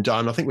other one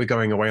done. I think we're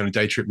going away on a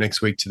day trip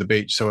next week to the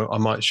beach, so I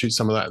might shoot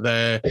some of that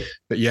there.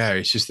 But yeah,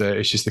 it's just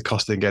the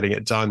cost of getting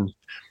it done.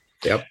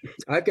 Yep,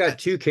 I've got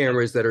 2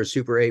 cameras that are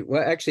Super 8.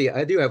 Well, actually,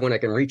 I do have one I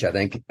can reach. I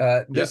think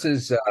this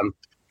is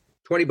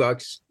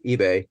 $20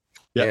 eBay,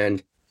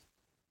 and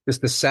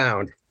just the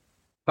sound.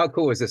 How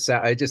cool is this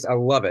sound? I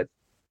love it.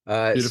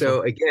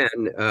 So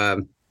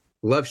again,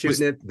 love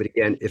shooting it, but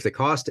again, if the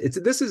cost, it's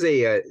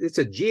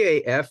a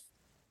GAF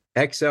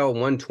XL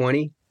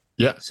 120.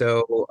 Yeah.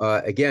 So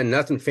again,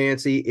 nothing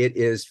fancy. It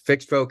is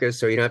fixed focus,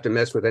 so you don't have to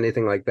mess with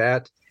anything like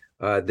that.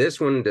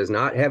 This one does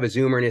not have a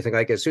zoom or anything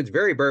like that, so it's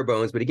very bare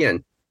bones. But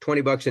again,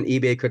 $20 on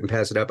eBay, couldn't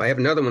pass it up. I have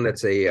another one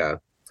that's I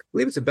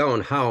believe it's a Bell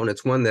and Howell, and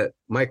it's one that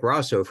Mike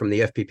Rosso from the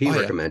FPP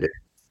recommended.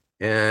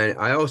 And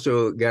I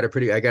also got a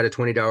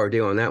 $20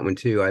 deal on that one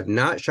too. I've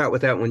not shot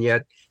with that one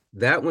yet.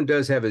 That one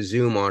does have a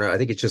zoom on it. I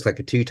think it's just like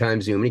a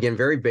 2x zoom. And again,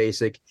 very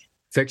basic,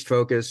 fixed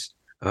focus.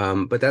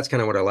 But that's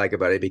kind of what I like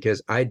about it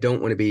because I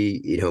don't want to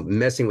be,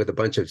 messing with a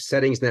bunch of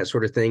settings and that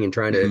sort of thing and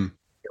trying to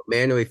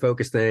manually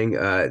focus thing.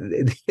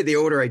 The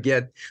older I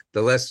get,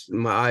 the less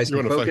my eyes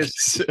can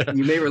focus.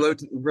 You may relate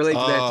to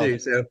that too.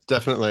 So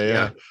definitely,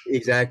 yeah,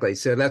 exactly.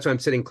 So that's why I'm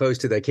sitting close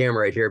to the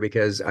camera right here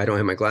because I don't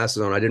have my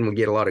glasses on. I didn't want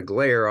to get a lot of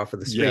glare off of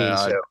the screen. Yeah,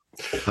 so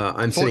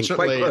I'm sitting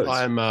quite close.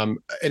 I'm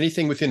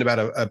anything within about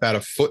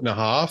a foot and a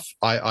half.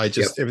 I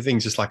just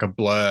everything's just like a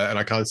blur, and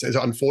I can't see.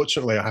 So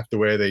unfortunately, I have to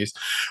wear these.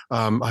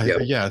 I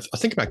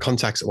think about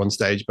contacts at one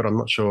stage, but I'm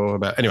not sure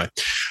about. Anyway,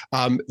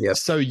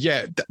 so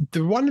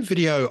the one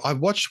video I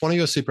watched, one of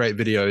your Super 8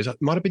 videos, it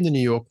might have been the New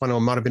York one or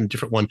it might have been a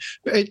different one,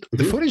 but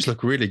the footage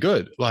looked really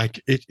good.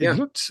 Like it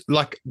looked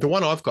like the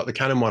one I've got, the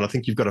Canon one. I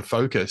think you've got a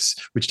focus,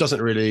 which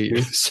doesn't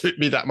really suit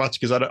me that much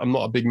because I'm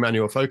not a big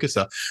manual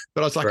focuser.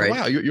 But I was like,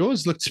 wow,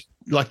 yours looked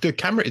like the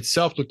camera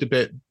itself looked a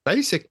bit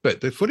basic,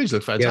 but the footage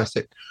looked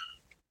fantastic.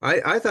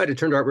 I thought it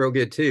turned out real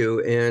good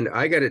too, and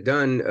I got it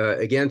done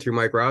again through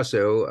Mike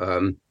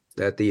Rosso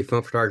at the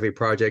Film Photography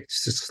Project /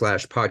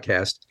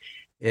 podcast.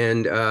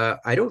 And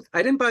I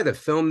didn't buy the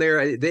film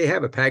there. They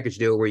have a package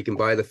deal where you can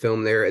buy the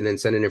film there and then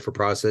send it in for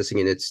processing,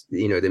 and it's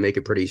they make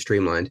it pretty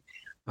streamlined.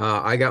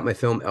 I got my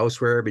film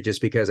elsewhere, but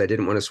just because I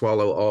didn't want to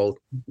swallow all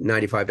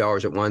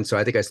 $95 at once, so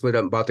I think I split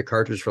up and bought the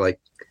cartridge for like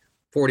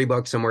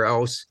 $40 somewhere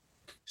else.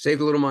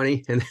 Saved a little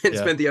money and then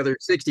spent the other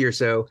 60 or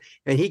so.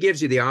 And he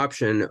gives you the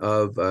option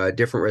of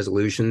different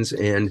resolutions.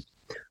 And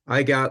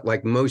I got,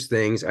 like most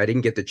things, I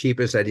didn't get the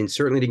cheapest. I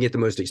certainly didn't get the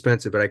most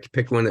expensive, but I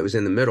picked one that was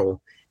in the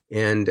middle.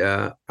 And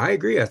I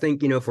agree. I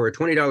think, for a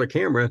 $20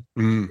 camera,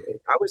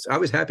 I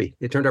was happy.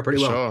 It turned out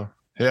pretty well. Sure.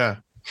 Yeah.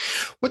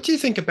 What do you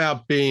think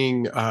about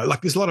being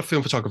there's a lot of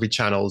film photography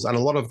channels and a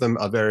lot of them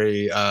are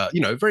very,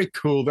 very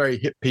cool, very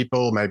hip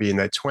people, maybe in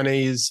their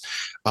 20s,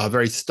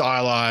 very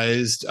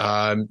stylized.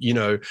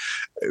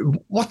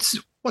 What's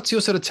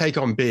your sort of take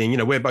on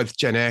being, we're both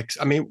Gen X.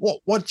 I mean,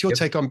 what's your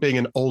take on being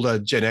an older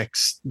Gen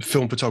X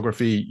film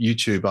photography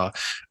YouTuber?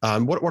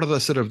 What are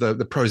the sort of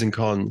the pros and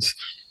cons?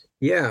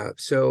 Yeah.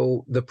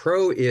 So the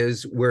pro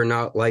is we're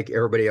not like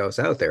everybody else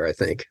out there, I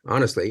think,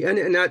 honestly.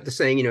 And not to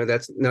saying,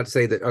 that's not to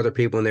say that other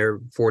people in their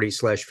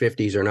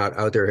 40s/50s are not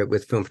out there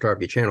with film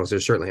photography channels. There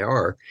certainly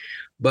are.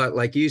 But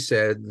like you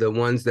said, the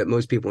ones that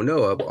most people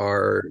know of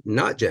are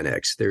not Gen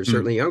X. They're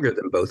certainly younger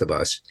than both of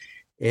us.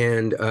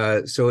 And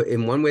so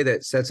in one way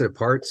that sets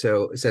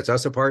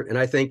us apart. And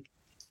I think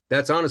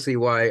that's honestly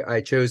why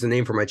I chose the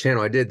name for my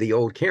channel. I did the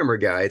Old Camera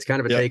Guy. It's kind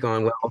of a take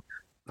on,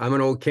 I'm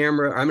an old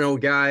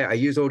guy. I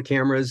use old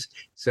cameras.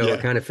 So it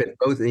kind of fit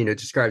both,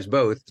 describes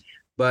both.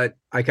 But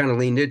I kind of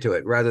leaned into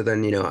it rather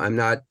than,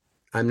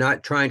 I'm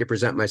not trying to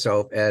present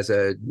myself as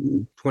a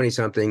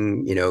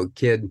 20-something,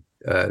 kid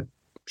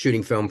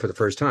shooting film for the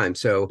first time.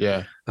 So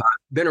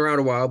been around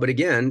a while, but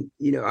again,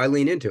 I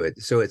lean into it.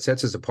 So it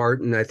sets us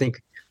apart. And I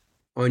think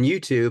on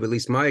YouTube, at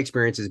least my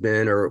experience has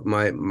been, or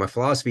my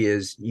philosophy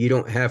is, you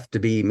don't have to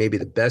be maybe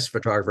the best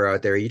photographer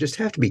out there. You just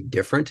have to be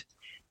different.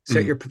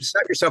 Set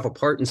yourself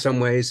apart in some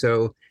way.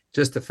 So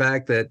just the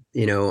fact that,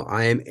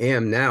 I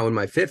am now in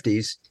my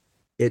 50s,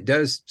 it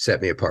does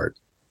set me apart.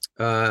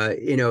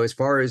 As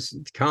far as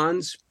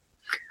cons,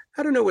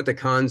 I don't know what the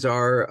cons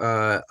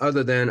are,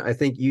 other than I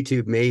think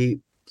YouTube may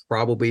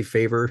probably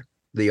favor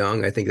the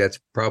young. I think that's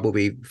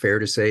probably fair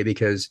to say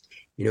because,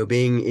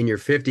 being in your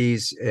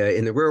 50s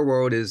in the real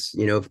world is,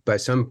 by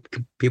some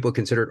people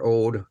considered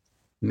old,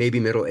 maybe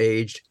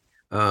middle-aged.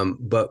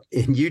 But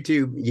in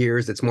YouTube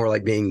years, it's more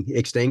like being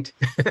extinct,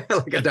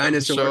 like a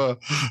dinosaur. Sure,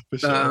 for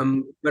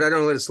sure. But I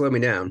don't let it slow me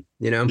down,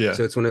 Yeah.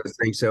 So it's one of those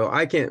things. So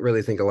I can't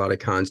really think a lot of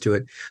cons to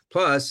it.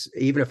 Plus,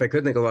 even if I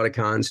could think a lot of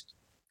cons,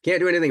 can't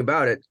do anything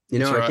about it.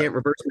 That's I right. can't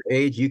reverse my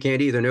age. You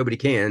can't either. Nobody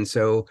can.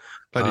 So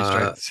Plenty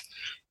strengths.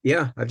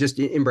 yeah, I've just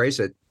embrace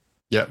it.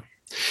 Yeah.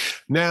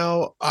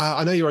 Now,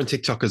 I know you're on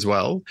TikTok as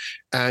well,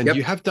 and Yep.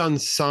 you have done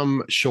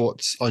some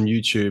shorts on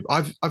YouTube.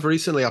 I've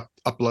recently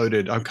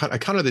uploaded. I'm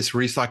kind of this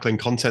recycling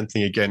content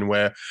thing again,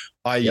 where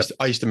I used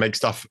to make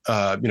stuff,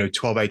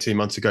 12, 18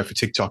 months ago for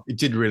TikTok. It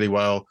did really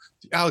well.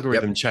 The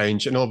algorithm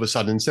changed, and all of a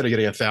sudden, instead of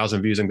getting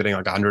 1,000 views, I'm getting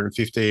like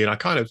 150. And I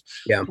kind of,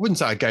 I wouldn't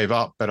say I gave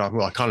up, but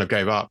I kind of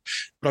gave up.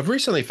 But I've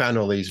recently found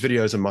all these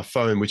videos on my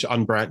phone, which are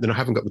unbranded, and I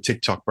haven't got the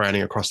TikTok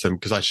branding across them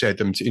because I shared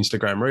them to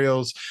Instagram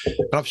Reels.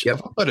 But I've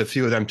uploaded a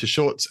few of them to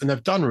Shorts, and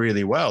they've done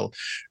really well.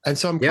 And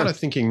so I'm kind of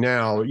thinking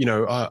now, I'm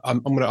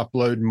going to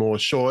upload more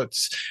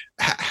Shorts.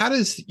 How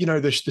does,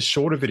 the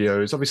shorter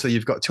videos, obviously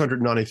you've got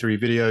 293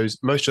 videos,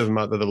 most of them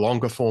are the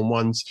longer form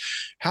ones.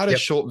 How does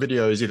short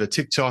videos, either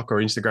TikTok or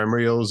Instagram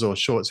Reels or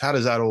Shorts, how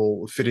does that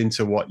all fit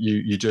into what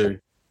you do?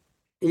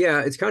 Yeah,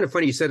 it's kind of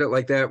funny you said it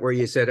like that, where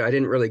you said I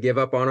didn't really give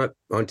up on it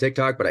on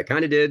TikTok, but I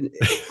kind of did.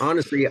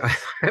 Honestly,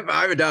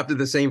 I've adopted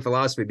the same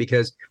philosophy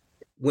because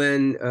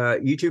when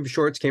YouTube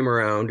Shorts came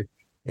around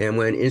and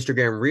when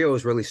Instagram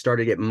Reels really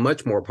started to get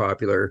much more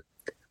popular,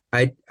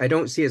 I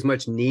don't see as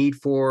much need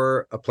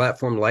for a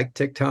platform like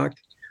TikTok.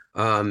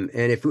 And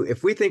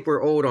if we think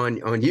we're old on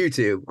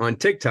YouTube, on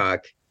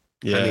TikTok,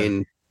 I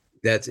mean,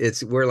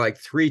 we're like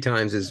 3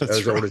 times as old as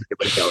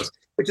everybody else,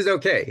 which is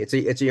okay. It's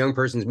a young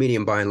person's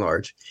medium by and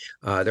large.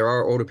 There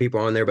are older people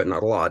on there, but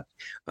not a lot.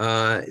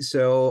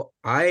 So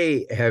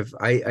I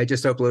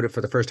just uploaded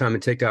for the first time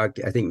in TikTok,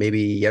 I think maybe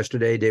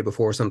yesterday, day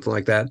before, something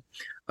like that.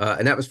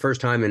 And that was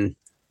first time in,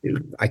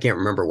 I can't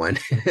remember when.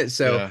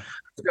 So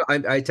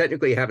I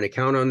technically have an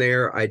account on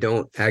there. I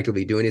don't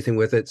actively do anything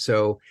with it.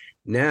 So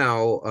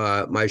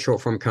now my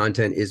short form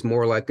content is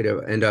more likely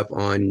to end up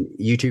on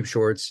YouTube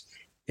Shorts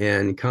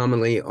and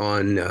commonly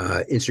on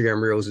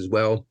Instagram Reels as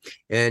well.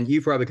 And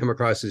you've probably come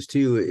across this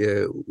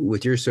too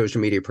with your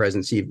social media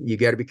presence. You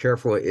got to be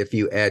careful if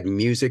you add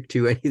music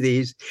to any of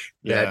these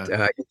that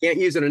you can't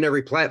use it on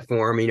every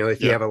platform.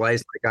 If you have a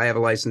license, like I have a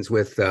license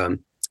with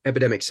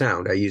Epidemic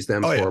Sound. I use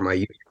them for my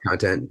YouTube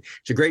content.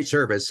 It's a great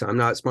service. I'm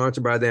not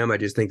sponsored by them. I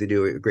just think they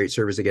do a great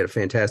service. They get a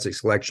fantastic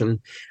selection.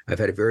 I've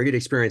had a very good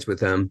experience with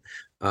them.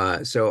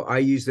 So I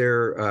use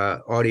their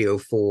audio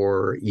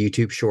for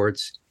YouTube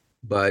Shorts,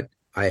 but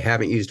I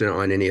haven't used it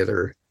on any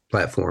other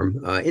platform.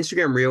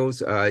 Instagram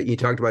Reels, you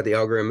talked about the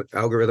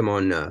algorithm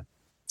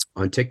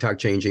on TikTok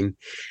changing.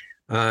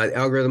 The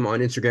algorithm on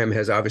Instagram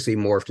has obviously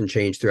morphed and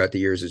changed throughout the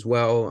years as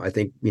well. I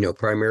think,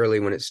 primarily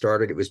when it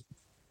started,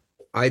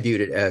 I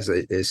viewed it as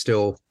a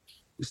still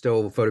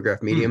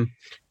photograph medium.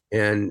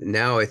 And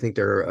now I think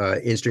their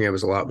Instagram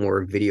is a lot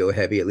more video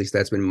heavy. At least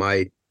that's been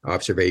my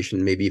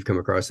observation. Maybe you've come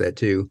across that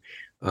too.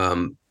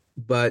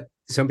 But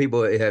some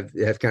people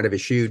have kind of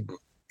eschewed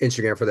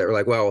Instagram for that. We're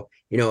like, well,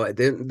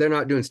 they're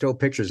not doing still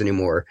pictures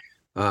anymore.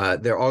 All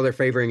they're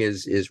favoring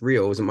is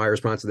Reels. And my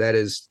response to that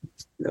is,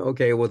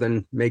 okay, well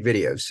then make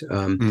videos.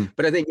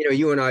 But I think,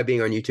 you and I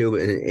being on YouTube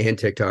and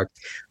TikTok,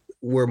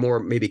 we're more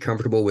maybe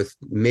comfortable with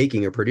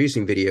making or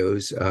producing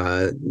videos.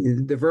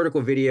 The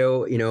vertical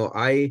video,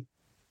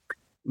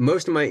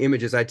 most of my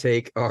images I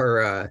take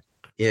are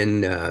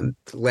in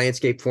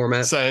landscape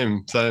format.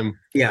 Same.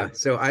 Yeah.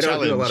 So I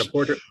don't do a lot of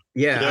portrait.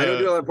 Yeah, I don't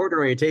do a lot of portrait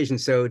orientation.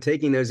 So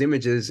taking those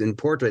images in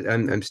portrait,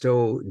 I'm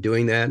still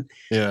doing that.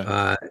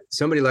 Yeah.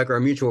 Somebody like our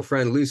mutual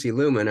friend, Lucy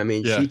Lumen, I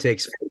mean, she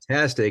takes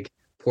fantastic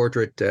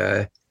portrait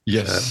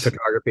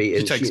photography.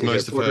 She takes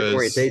most of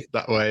hers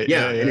that way.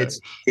 Yeah, and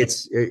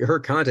it's her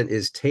content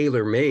is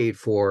tailor made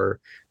for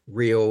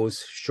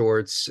Reels,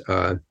 Shorts,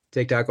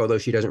 TikTok. Although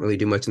she doesn't really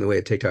do much in the way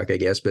of TikTok, I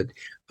guess, but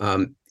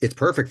it's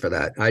perfect for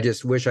that. I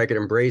just wish I could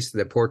embrace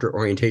the portrait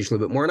orientation a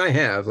little bit more, and I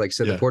have. Like I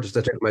said, the portraits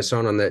I took with my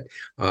son on that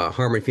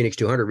Harman Phoenix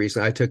 200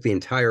 recently, I took the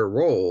entire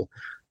roll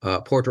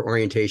portrait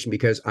orientation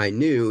because I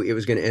knew it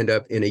was going to end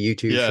up in a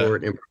YouTube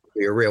short and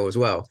a reel as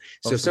well.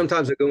 So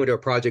sometimes I go into a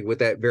project with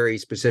that very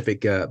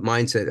specific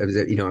mindset of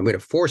that, I'm going to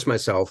force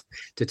myself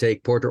to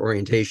take portrait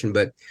orientation,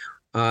 but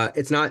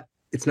it's not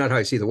how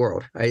I see the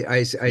world.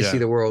 I see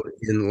the world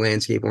in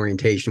landscape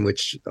orientation,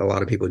 which a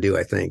lot of people do,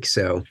 I think.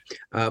 So,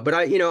 but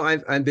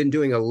I've been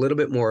doing a little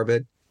bit more of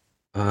it.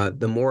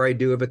 The more I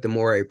do of it, the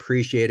more I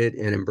appreciate it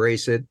and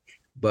embrace it.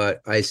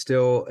 But I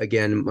still,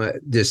 again,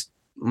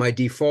 my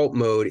default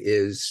mode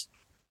is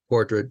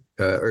portrait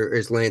or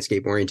is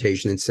landscape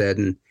orientation instead.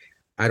 And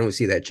I don't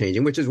see that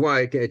changing, which is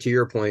why, to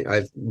your point,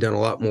 I've done a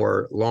lot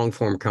more long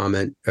form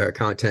content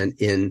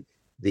in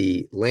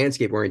the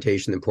landscape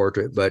orientation than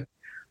portrait. But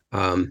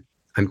I'm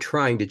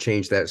trying to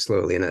change that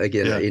slowly. And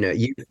again,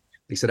 like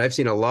I said, I've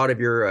seen a lot of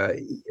your,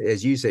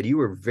 as you said, you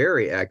were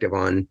very active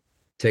on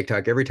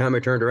TikTok. Every time I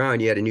turned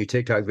around, you had a new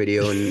TikTok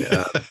video and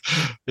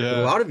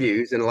a lot of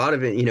views and a lot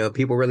of it,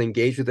 people really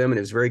engaged with them and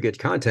it was very good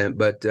content.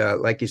 But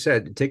like you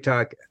said,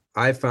 TikTok,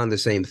 I've found the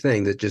same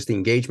thing, that just the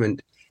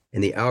engagement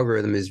and the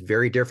algorithm is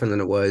very different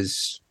than it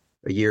was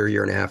a year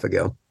and a half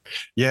ago.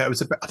 Yeah,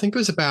 I think it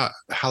was about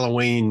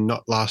Halloween,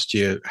 not last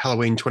year,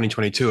 Halloween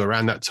 2022.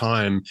 Around that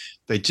time,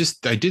 they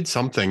did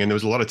something, and there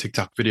was a lot of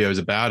TikTok videos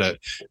about it.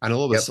 And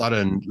all of a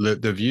sudden,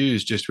 the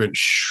views just went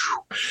shoo.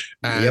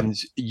 And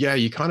yeah,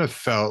 you kind of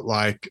felt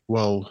like,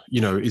 well,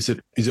 is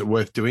it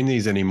worth doing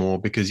these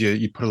anymore? Because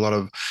you put a lot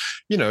of,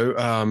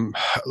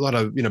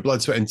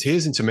 blood, sweat, and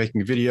tears into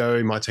making a video.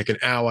 It might take an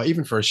hour,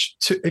 even for a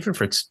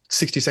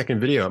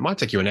 60-second video. It might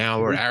take you an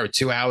hour,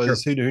 2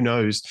 hours. Sure. Who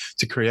knows,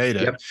 to create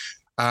it. Yep.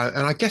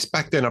 And I guess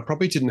back then I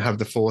probably didn't have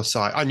the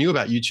foresight. I knew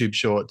about YouTube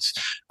Shorts,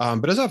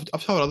 but as I've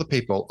told other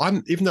people,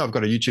 even though I've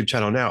got a YouTube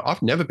channel now,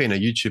 I've never been a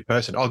YouTube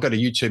person. I'll go to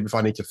YouTube if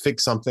I need to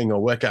fix something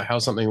or work out how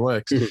something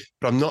works,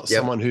 but I'm not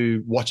someone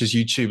who watches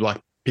YouTube like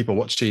people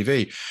watch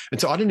TV. And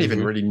so I didn't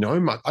even really know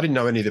much. I didn't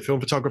know any of the film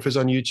photographers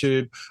on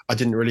YouTube. I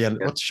didn't really,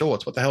 what's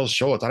Shorts? What the hell's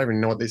Shorts? I don't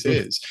even know what this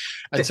is.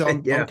 And so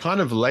I'm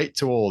kind of late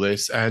to all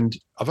this. And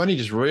I've only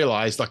just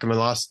realized, like, in the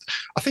last,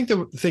 I think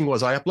the thing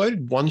was I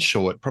uploaded one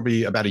short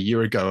probably about a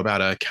year ago about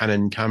a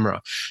Canon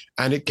camera,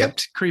 and it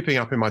kept creeping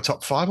up in my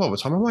top 5 all the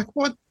time. I'm like,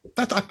 what?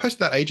 I posted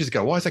that ages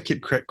ago. Why does that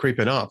keep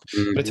creeping up?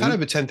 But it's had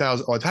over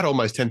 10,000, or it's had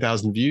almost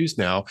 10,000 views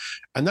now.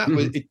 And that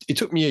was, it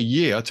took me a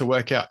year to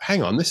work out,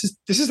 hang on, this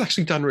is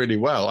actually done really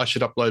well. I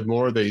should upload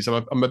more of these.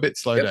 I'm a bit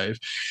slow, Dave.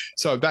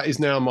 So that is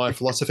now my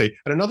philosophy.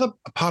 And another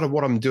part of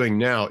what I'm doing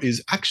now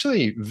is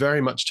actually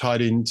very much tied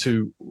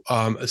into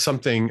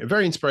something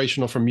very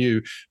inspirational from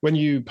you when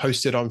you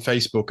posted on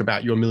Facebook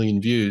about your 1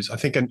 million views. I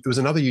think it was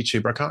another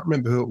YouTuber, I can't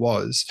remember who it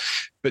was,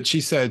 but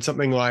she said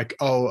something like,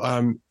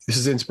 this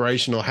is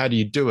inspirational. How do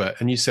you do it?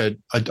 And you said,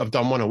 I've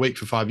done one a week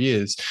for 5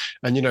 years.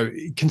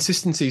 And,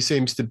 consistency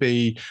seems to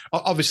be,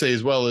 obviously,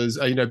 as well as,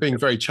 being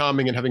very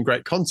charming and having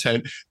great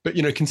content, but,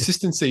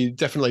 consistency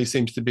definitely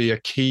seems to be a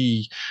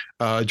key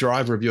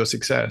driver of your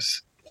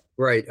success.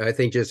 Right. I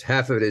think just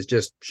half of it is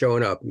just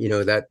showing up,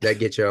 that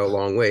gets you a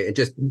long way. And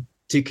just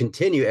to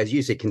continue, as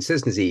you say,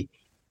 consistency,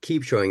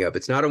 keep showing up.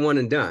 It's not a one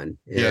and done.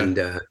 And,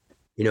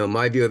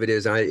 my view of it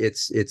is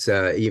it's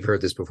you've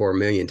heard this before a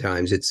million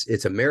times.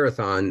 It's a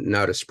marathon,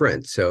 not a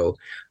sprint. So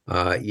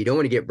you don't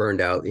want to get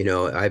burned out.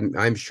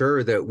 I'm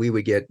sure that we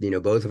would get,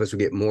 both of us would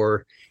get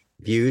more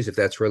views if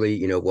that's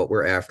really, what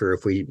we're after.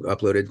 If we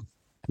uploaded,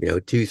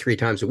 2-3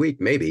 times a week,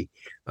 maybe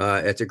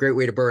it's a great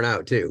way to burn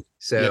out too.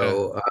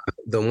 So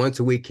the once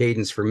a week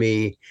cadence for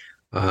me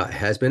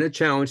has been a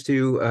challenge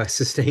to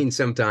sustain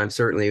sometimes.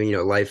 Certainly,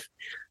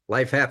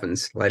 life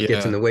happens. Life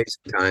gets in the way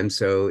sometimes.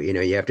 So,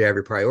 you have to have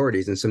your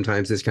priorities. And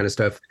sometimes this kind of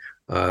stuff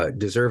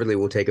deservedly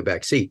will take a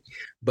back seat.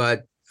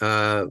 But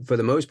for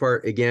the most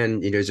part,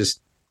 again,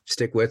 just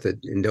stick with it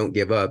and don't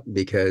give up,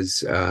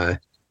 because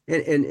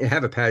and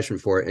have a passion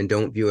for it, and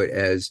don't view it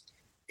as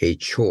a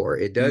chore.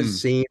 It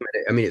does seem,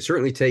 it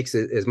certainly takes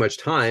as much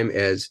time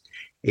as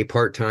a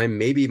part-time,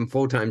 maybe even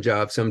full-time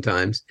job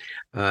sometimes.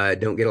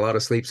 Don't get a lot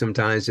of sleep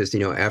sometimes, just,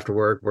 after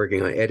work,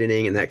 working on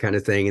editing and that kind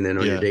of thing. And then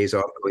on your days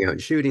off, going out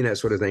and shooting, that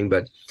sort of thing.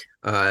 But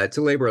it's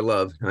a labor of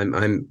love.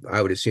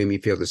 I would assume you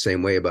feel the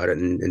same way about it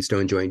and still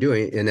enjoying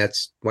doing it. And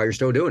that's why you're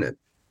still doing it.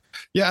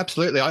 Yeah,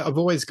 absolutely. I've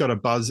always got a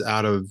buzz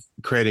out of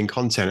creating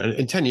content.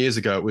 And 10 years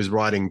ago, it was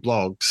writing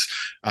blogs.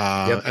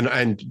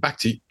 And back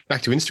to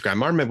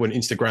Instagram. I remember when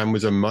Instagram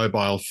was a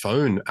mobile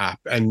phone app,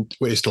 and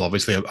it's still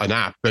obviously an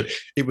app, but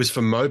it was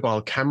for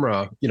mobile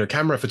camera,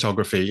 camera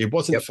photography. It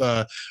wasn't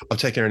for, I've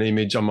taken an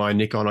image on my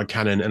Nikon or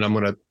Canon and I'm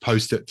going to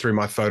post it through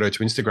my photo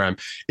to Instagram.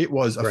 It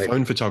was a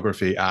phone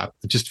photography app,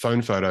 just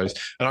phone photos.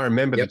 And I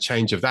remember the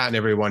change of that and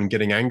everyone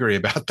getting angry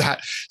about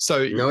that.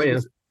 So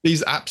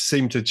these apps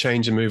seem to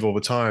change and move all the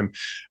time.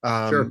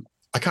 I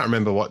can't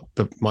remember what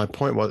my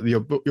point was.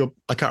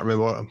 I can't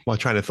remember what my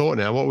train of thought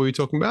now. What were we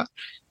talking about?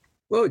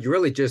 Well, it's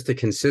really just the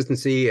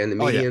consistency and the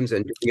mediums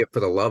and doing it for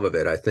the love of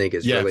it, I think,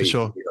 is really, for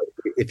sure.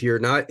 If you're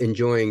not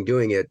enjoying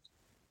doing it,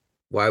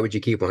 why would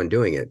you keep on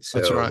doing it? So,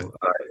 that's right.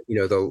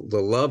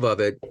 The love of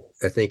it,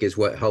 I think, is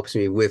what helps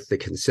me with the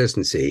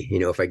consistency.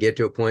 If I get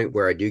to a point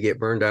where I do get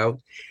burned out,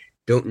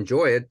 don't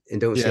enjoy it and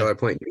don't see a lot of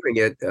point in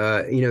doing it,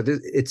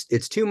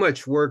 it's too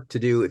much work to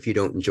do if you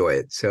don't enjoy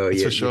it. So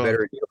you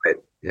better enjoy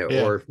it,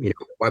 or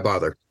why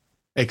bother?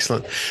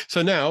 Excellent.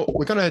 So now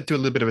we're going to do a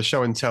little bit of a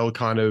show and tell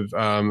kind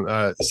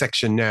of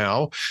section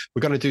now.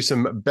 We're going to do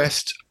some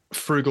best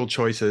frugal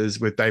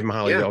choices with Dave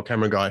Mahaly, the old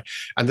camera guy.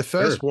 And the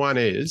first one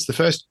is, the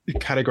first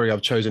category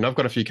I've chosen, I've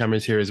got a few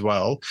cameras here as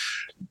well.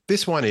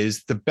 This one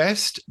is the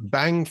best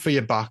bang for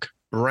your buck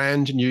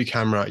brand new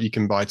camera you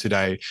can buy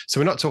today. So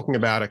we're not talking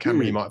about a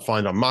camera you might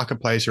find on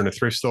Marketplace or in a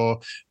thrift store.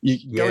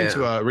 You go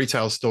into a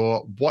retail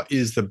store. What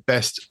is the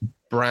best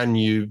brand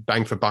new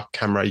bang for buck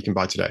camera you can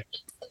buy today?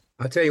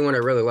 I'll tell you one I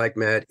really like,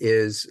 Matt,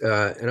 is,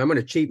 and I'm going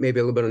to cheat maybe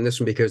a little bit on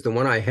this one because the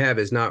one I have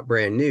is not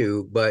brand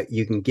new, but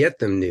you can get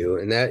them new.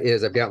 And that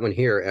is, I've got one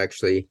here,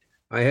 actually.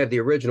 I have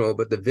the original,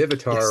 but the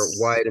Vivitar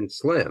Wide and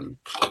Slim,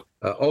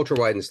 Ultra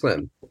Wide and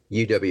Slim,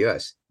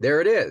 UWS.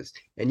 There it is.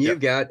 And you've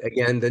got,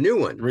 again, the new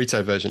one.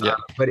 Retail version,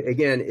 But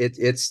again,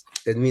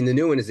 the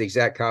new one is the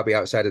exact copy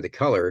outside of the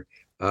color.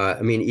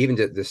 I mean, even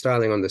the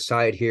styling on the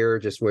side here,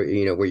 just where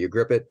where you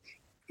grip it,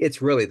 it's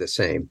really the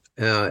same.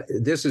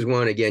 This is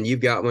one, again,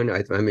 you've got one.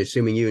 I'm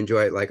assuming you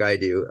enjoy it like I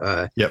do.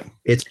 Yep.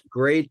 It's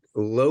great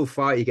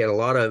lo-fi. You get a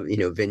lot of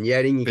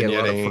vignetting. You get a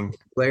lot of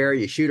glare.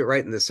 You shoot it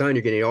right in the sun,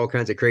 you're getting all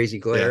kinds of crazy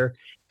glare.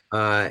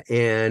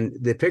 And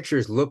the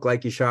pictures look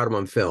like you shot them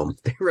on film.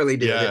 They really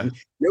do. Yeah.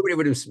 Nobody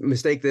would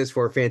mistake this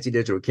for a fancy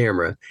digital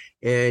camera.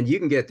 And you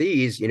can get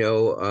these,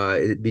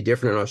 it'd be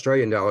different in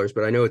Australian dollars,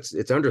 but I know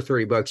it's under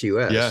 $30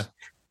 US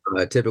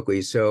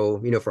typically.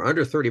 So, for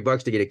under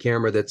 $30 to get a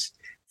camera that's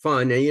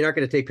fun, and you're not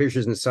going to take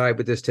pictures inside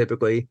with this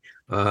typically,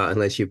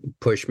 unless you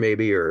push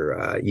maybe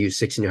or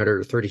use 1600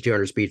 or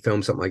 3200 speed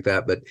film, something like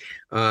that. But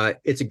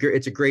it's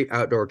a great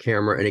outdoor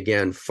camera. And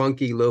again,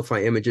 funky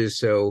lo-fi images.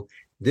 So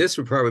this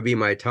would probably be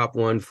my top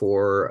one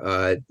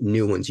for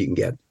new ones you can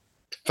get.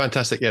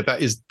 Fantastic. Yeah,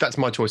 that's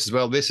my choice as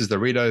well. This is the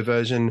Rideau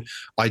version.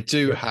 I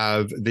do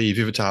have the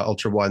Vivitar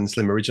Ultra Wide and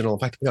Slim Original. In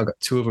fact, I think I've got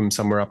two of them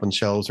somewhere up on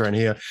shelves around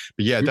here.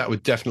 But yeah, that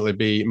would definitely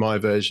be my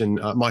version,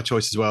 my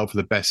choice as well for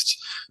the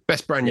best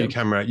brand new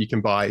camera you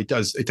can buy. It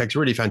takes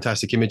really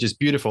fantastic images,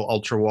 beautiful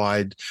ultra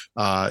wide,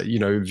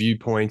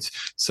 viewpoint.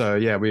 So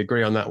yeah, we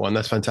agree on that one.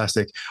 That's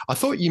fantastic. I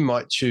thought you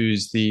might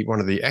choose one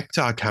of the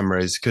Ektar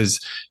cameras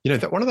because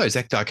that one of those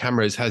Ektar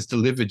cameras has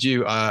delivered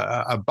you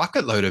a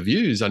bucket load of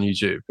views on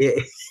YouTube.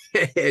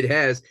 It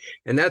has.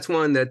 And that's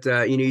one that,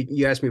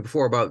 you asked me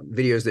before about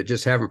videos that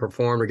just haven't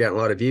performed or gotten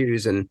a lot of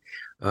views and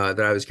that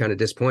I was kind of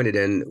disappointed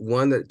in.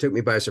 One that took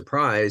me by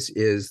surprise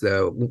is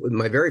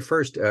my very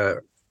first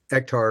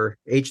Ektar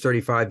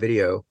H35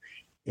 video.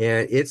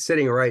 And it's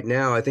sitting right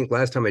now, I think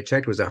last time I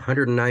checked was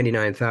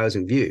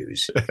 199,000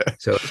 views.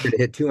 So it's going to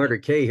hit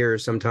 200K here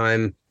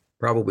sometime,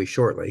 probably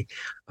shortly.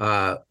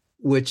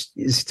 Which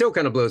still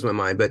kind of blows my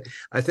mind. But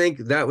I think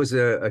that was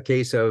a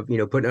case of,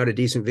 putting out a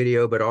decent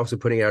video, but also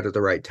putting it out at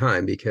the right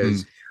time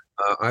because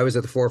I was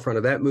at the forefront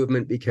of that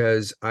movement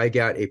because I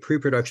got a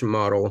pre-production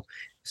model.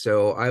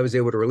 So I was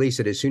able to release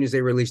it as soon as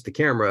they released the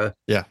camera.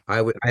 Yeah,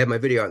 I had my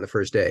video out on the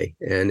first day.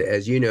 And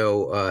as you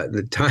know,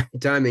 the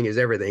timing is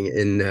everything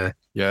in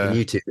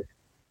YouTube.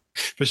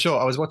 For sure.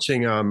 I was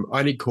watching, I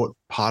only caught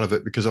part of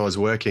it because I was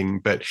working,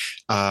 but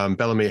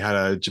Bellamy had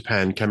a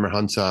Japan Camera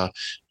Hunter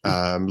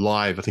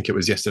live. I think it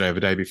was yesterday or the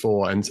day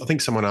before. And I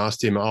think someone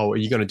asked him, are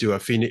you going to do a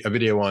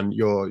video on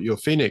your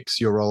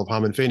Phoenix, your roll of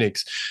Harman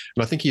Phoenix?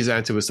 And I think his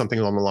answer was something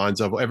along the lines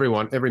of, well,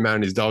 every man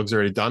and his dog's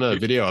already done a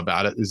video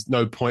about it. There's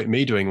no point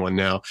me doing one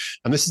now.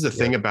 And this is the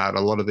thing about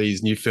a lot of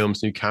these new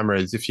films, new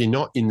cameras. If you're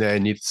not in there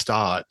near the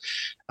start,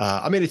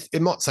 I'm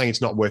not saying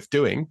it's not worth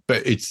doing,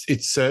 but it's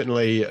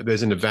certainly,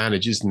 there's an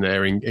advantage, isn't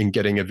there, in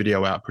getting a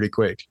video out pretty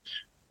quick.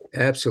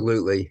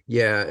 Absolutely.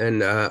 Yeah.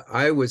 And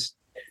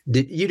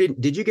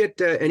did you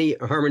get any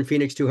Harman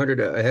Phoenix 200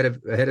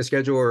 ahead of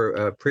schedule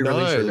or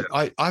pre-release? No,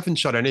 I haven't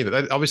shot any of it.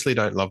 They obviously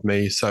don't love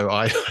me, so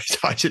I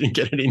didn't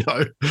get any.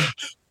 No.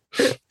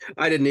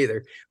 I didn't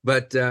either,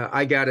 but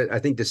I got it. I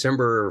think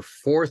December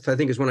 4th, I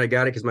think is when I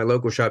got it because my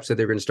local shop said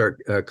they were going to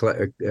start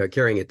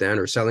carrying it then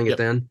or selling it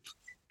then.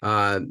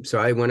 So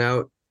I went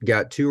out,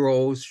 got 2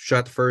 rolls,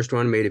 shot the first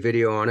one, made a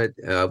video on it,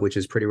 which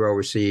is pretty well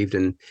received.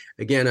 And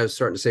again, I was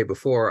starting to say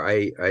before,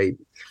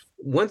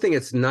 one thing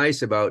that's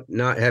nice about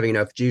not having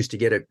enough juice to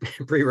get it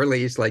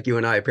pre-released, like you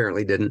and I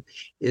apparently didn't,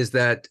 is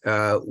that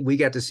we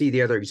got to see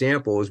the other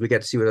examples. We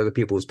got to see what other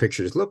people's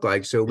pictures look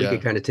like. So we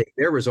could kind of take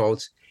their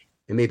results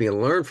and maybe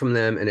learn from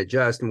them and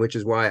adjust. And which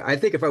is why I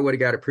think if I would have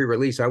got it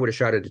pre-release, I would have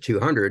shot it at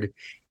 200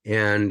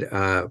 and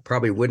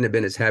probably wouldn't have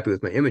been as happy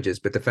with my images.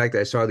 But the fact that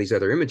I saw these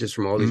other images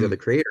from all these other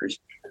creators,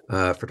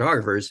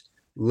 photographers,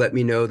 let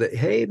me know that,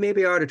 hey,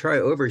 maybe I ought to try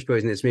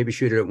overexposing this, maybe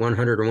shoot it at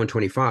 100 or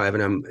 125.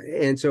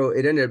 And so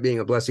it ended up being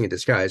a blessing in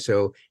disguise.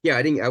 So yeah,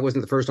 I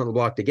wasn't the first on the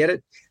block to get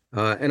it.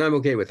 And I'm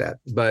okay with that.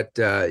 But,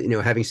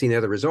 having seen the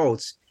other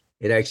results,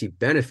 it actually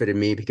benefited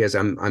me because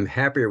I'm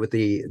happier with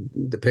the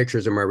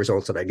pictures and my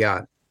results that I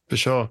got. For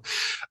sure.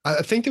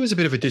 I think there was a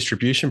bit of a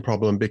distribution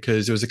problem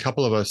because there was a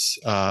couple of us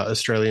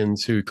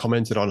Australians who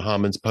commented on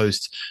Harman's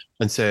post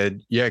and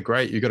said, yeah,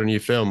 great, you got a new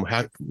film.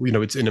 How,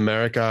 it's in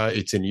America,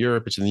 it's in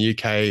Europe, it's in the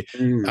UK.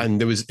 And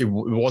it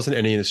wasn't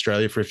any in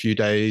Australia for a few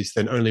days.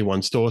 Then only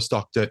one store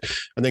stocked it.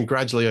 And then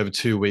gradually over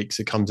 2 weeks,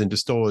 it comes into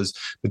stores.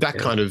 But that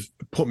kind of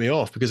put me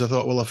off because I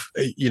thought, well, if,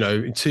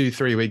 2,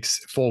 3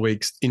 weeks, 4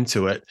 weeks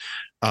into it,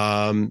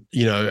 I'll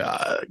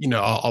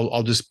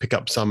just pick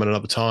up some at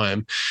another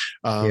time.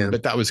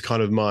 But that was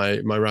kind of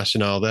my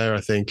rationale there,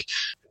 I think.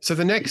 So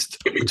the next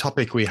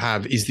topic we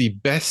have is the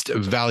best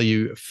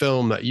value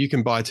film that you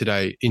can buy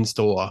today in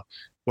store.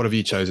 What have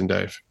you chosen,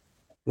 Dave?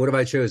 What have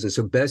I chosen?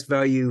 So best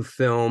value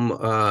film.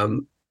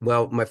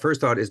 Well, my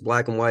first thought is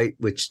black and white,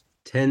 which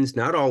tends,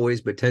 not always,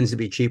 but tends to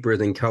be cheaper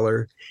than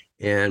color.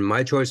 And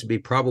my choice would be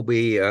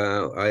probably,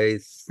 I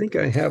think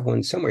I have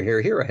one somewhere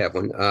here. Here I have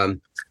one.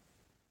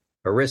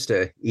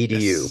 Arista EDU.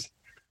 Yes.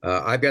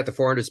 I've got the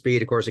 400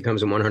 speed. Of course, it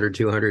comes in 100,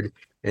 200.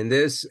 And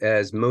this,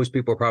 as most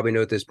people probably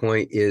know at this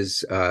point,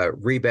 is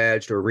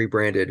rebadged or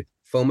rebranded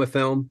FOMA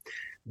film.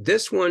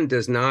 This one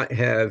does not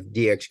have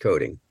DX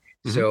coating.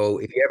 So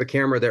if you have a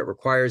camera that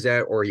requires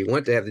that, or you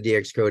want to have the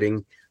DX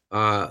coating,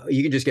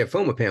 you can just get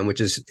Fomapan,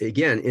 which is,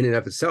 again, in and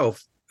of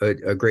itself,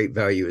 a great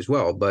value as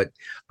well. But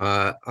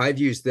I've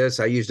used this.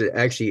 I used it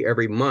actually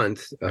every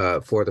month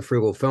for the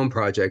Frugal Film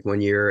Project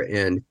one year,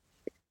 and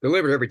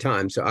delivered every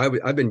time. So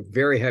I've been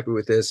very happy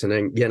with this. And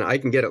again, I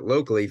can get it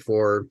locally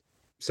for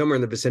somewhere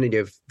in the vicinity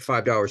of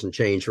 $5 and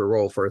change for a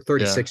roll, for a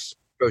 36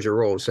 exposure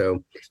roll.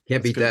 So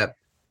can't beat that.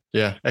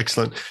 Yeah,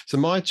 excellent. So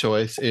my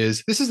choice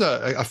is, this is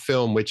a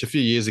film which a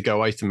few years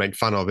ago I used to make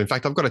fun of. In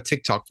fact, I've got a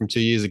TikTok from 2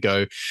 years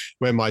ago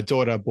where my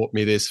daughter bought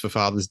me this for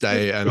Father's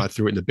Day and I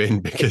threw it in the bin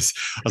because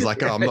I was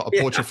like, oh, I'm not a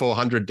Portra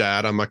 400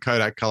 dad, I'm a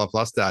Kodak Color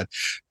Plus dad.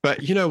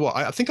 But you know what?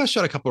 I think I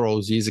shot a couple of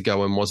rolls years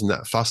ago and wasn't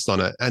that fussed on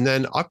it. And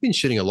then I've been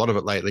shooting a lot of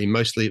it lately,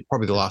 mostly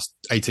probably the last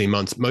 18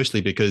 months,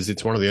 mostly because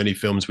it's one of the only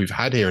films we've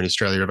had here in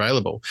Australia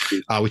available,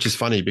 which is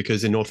funny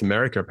because in North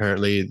America,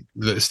 apparently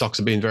the stocks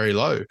have been very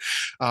low.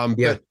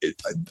 But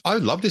I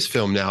love this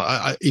film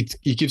now. It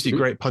gives you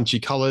great punchy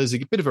colors, a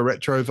bit of a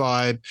retro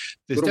vibe.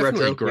 There's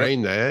definitely retro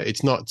grain there.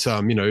 It's not,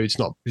 it's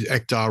not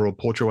Ektar or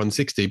Portra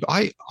 160, but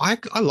I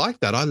like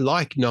that. I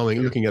like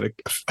looking at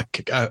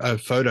a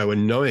photo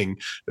and knowing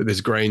that there's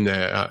grain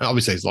there.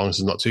 Obviously, as long as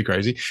it's not too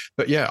crazy.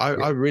 But yeah,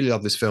 I really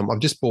love this film. I've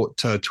just bought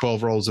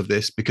 12 rolls of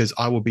this because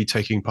I will be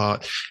taking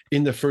part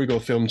in the Frugal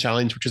Film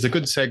Challenge, which is a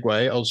good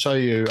segue. I'll show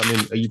you. I mean,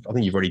 I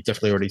think you've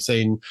definitely already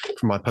seen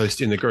from my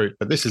post in the group,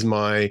 but this is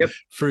my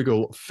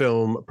Frugal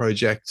Film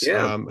project.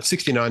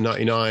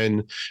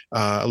 $69.99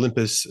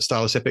 Olympus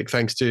Stylus Epic,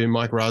 thanks to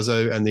Mike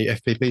Razzo and the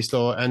FPP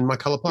store and my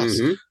Color Plus.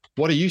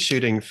 What are you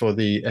shooting for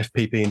the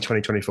FPP in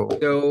 2024?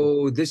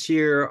 So this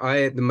year,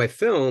 my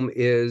film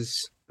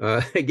is,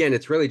 again,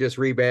 it's really just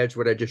rebadged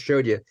what I just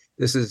showed you.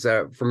 This is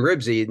from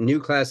Ribsy, new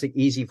classic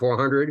Easy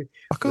 400,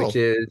 which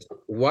is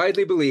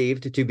widely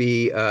believed to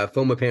be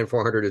Fomapan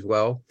 400 as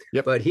well.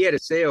 But he had a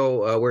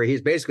sale where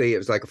it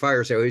was like a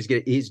fire sale.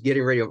 He's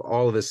getting rid of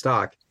all of his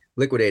stock,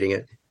 liquidating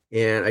it.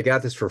 And I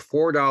got this for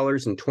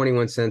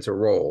 $4.21 a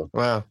roll.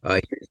 Wow.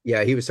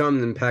 He was selling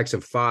them in packs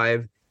of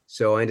 5.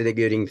 So I ended up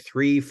getting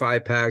 3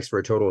 5-packs for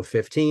a total of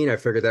 15. I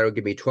figured that would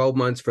give me 12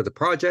 months for the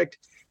project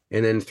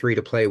and then 3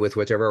 to play with,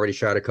 which I've already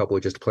shot a couple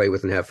just to play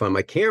with and have fun.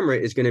 My camera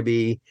is going to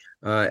be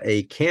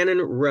a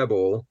Canon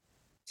Rebel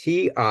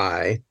TI.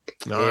 Nice.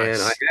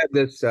 And I have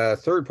this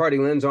third-party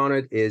lens on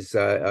it. Is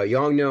a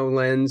Yongnuo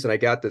lens. And I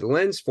got the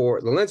lens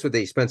with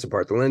the expensive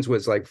part. The lens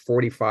was like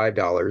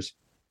 $45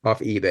 off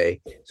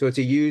eBay. So it's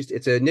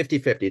a nifty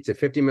 50. It's a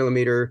 50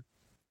 millimeter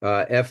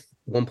f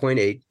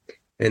 1.8.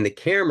 And the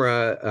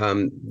camera,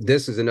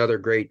 this is another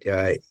great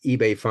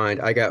eBay find.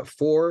 I got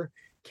 4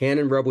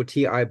 Canon Rebel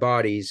TI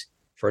bodies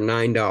for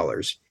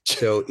 $9.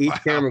 So each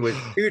camera was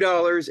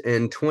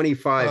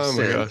 $2.25. Oh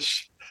my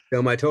gosh.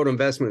 So my total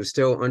investment was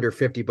still under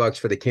 $50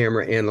 for the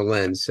camera and the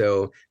lens.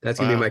 So that's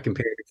going to be my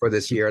comparative for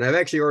this year. And I've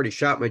actually already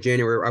shot my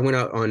January. I went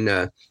out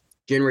on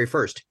January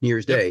 1st, New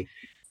Year's Day.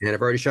 And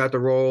I've already shot the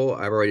roll.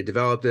 I've already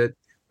developed it.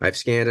 I've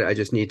scanned it. I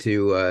just need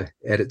to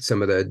edit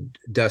some of the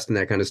dust and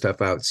that kind of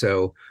stuff out.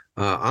 So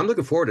I'm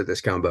looking forward to this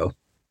combo.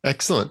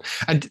 Excellent.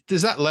 And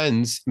does that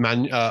lens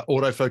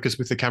autofocus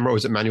with the camera, or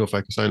is it manual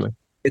focus only?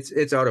 It's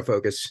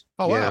autofocus.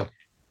 Oh, wow.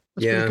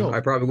 That's cool.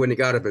 I probably wouldn't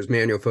have got it if it was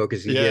manual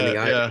focus. It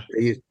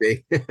used to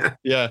be.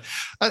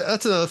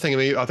 That's another thing. I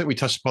mean, I think we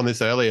touched upon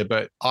this earlier,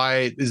 but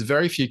there's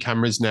very few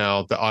cameras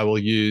now that I will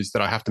use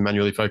that I have to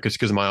manually focus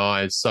because of my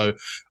eyes. So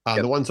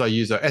the ones I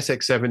use are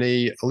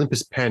SX70,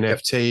 Olympus Pen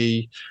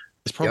FT.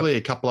 There's probably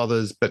a couple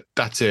others, but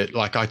that's it.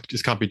 Like I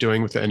just can't be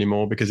doing with it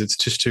anymore because it's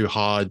just too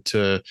hard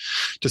to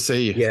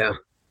see.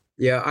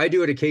 Yeah, I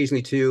do it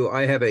occasionally too.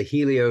 I have a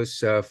Helios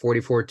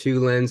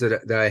 44-2 lens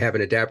that I have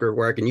an adapter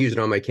where I can use it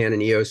on my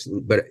Canon EOS,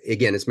 but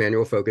again, it's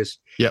manual focus.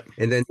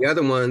 And then the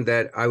other one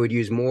that I would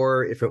use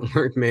more if it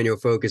weren't manual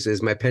focus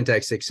is my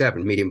Pentax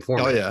 6.7 medium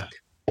format.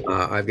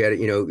 I've got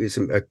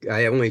it. I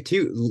have only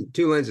two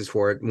lenses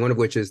for it. One of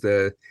which is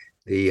the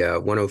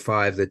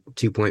 105, the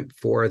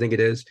 2.4, I think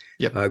it is.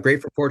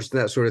 Great for portraits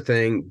and that sort of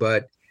thing,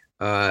 but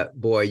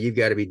boy, you've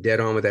got to be dead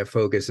on with that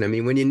focus. And I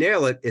mean, when you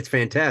nail it, it's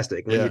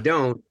fantastic. When you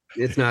don't,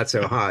 it's not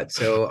so hot.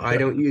 So I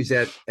don't use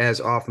that as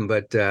often,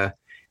 but I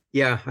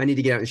need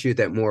to get out and shoot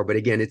that more. But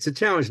again, it's a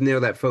challenge to nail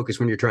that focus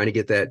when you're trying to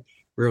get that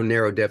real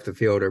narrow depth of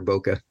field or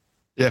bokeh.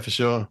 Yeah, for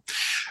sure.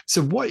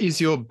 So what is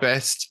your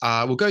best,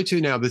 we'll go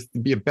to now,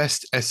 your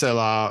best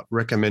SLR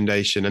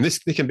recommendation. And this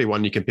can be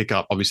one you can pick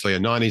up, obviously a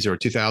 90s or a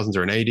 2000s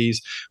or an 80s.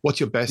 What's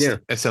your best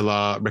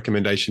SLR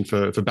recommendation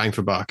for bang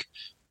for buck?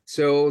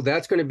 So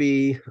that's going to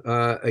be,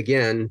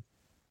 again,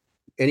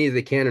 any of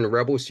the Canon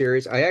Rebel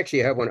series. I actually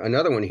have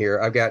another one here.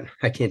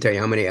 I can't tell you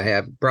how many I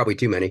have, probably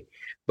too many,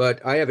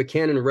 but I have a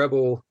Canon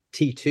Rebel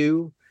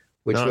T2,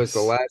 which was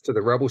the last of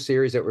the Rebel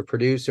series that were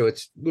produced. So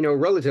it's,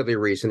 relatively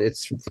recent.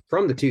 It's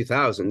from the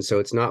 2000s. So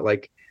it's not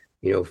like,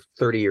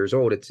 30 years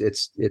old.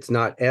 It's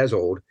not as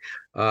old.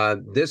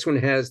 This one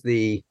has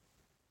the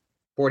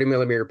 40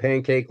 millimeter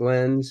pancake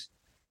lens.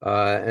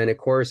 And of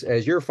course,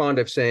 as you're fond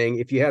of saying,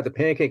 if you have the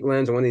pancake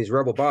lens on one of these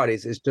Rebel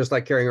bodies, it's just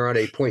like carrying around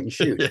a point and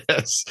shoot.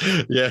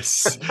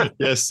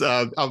 Yes.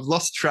 I've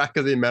lost track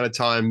of the amount of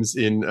times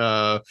in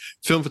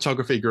film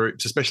photography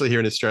groups, especially here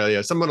in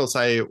Australia. Someone will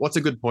say, "What's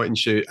a good point and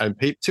shoot?" And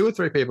two or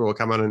three people will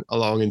come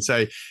along and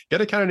say,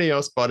 "Get a Canon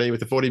EOS body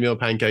with a 40mm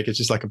pancake. It's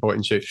just like a point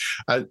and shoot."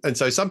 And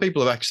so some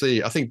people have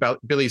actually, I think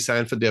Billy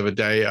Sanford the other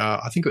day,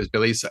 I think it was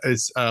Billy,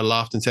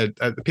 laughed and said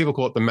people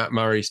call it the Matt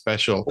Murray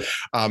special.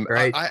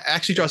 Right. I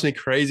actually drives me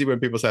crazy when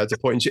people say it's a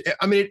point and shoot.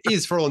 I mean, it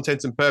is for all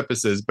intents and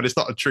purposes, but it's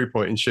not a true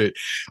point and shoot.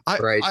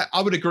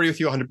 I would agree with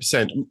you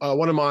 100%.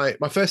 One of my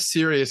first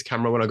serious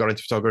camera when I got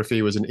into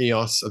photography was an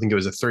EOS. I think it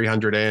was a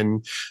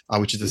 300N,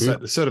 which is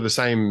sort of the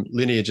same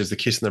lineage as the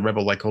KISS and the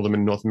Rebel, they call them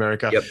in North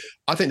America. Yep.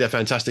 I think they're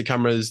fantastic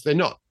cameras. They're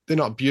not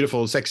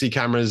beautiful, sexy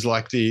cameras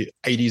like the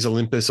 80s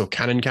Olympus or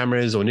Canon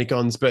cameras or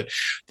Nikons, but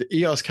the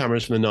EOS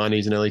cameras from the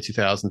 90s and early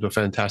 2000s were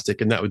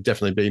fantastic, and that would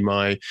definitely be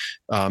my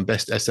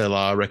best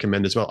SLR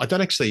recommend as well. I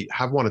don't actually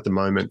have one at the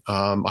moment.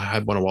 I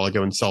had one a while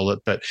ago and sold it,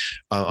 but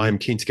I am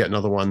keen to get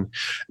another one.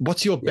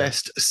 What's your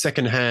best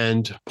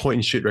secondhand point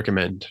and shoot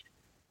recommend?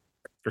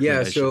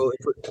 Yeah, so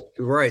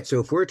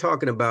if we're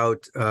talking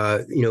about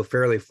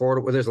fairly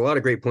affordable, there's a lot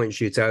of great point and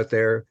shoots out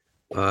there.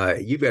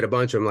 You've got a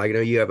bunch of them. Like,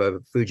 you have a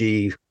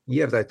Fuji,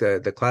 you have like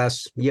the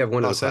class, you have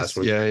one of the class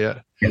ones.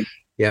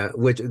 Yeah.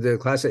 Which the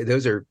class,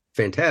 those are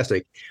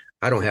fantastic.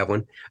 I don't have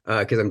one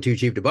because I'm too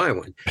cheap to buy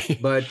one.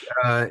 But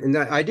and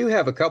I do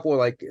have a couple.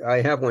 Like,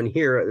 I have one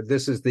here.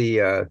 This is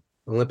the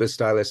Olympus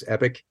Stylus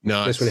Epic.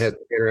 Nice. This one has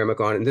panoramic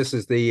on it. And this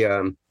is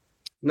the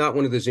not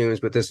one of the zooms,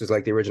 but this is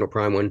like the original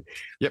prime one.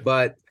 Yep.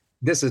 But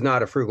this is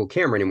not a frugal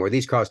camera anymore.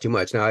 These cost too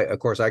much. Now, of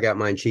course, I got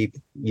mine cheap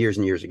years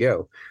and years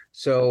ago.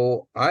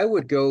 So I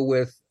would go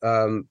with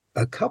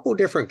a couple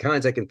different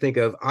kinds I can think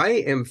of. I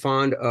am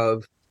fond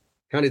of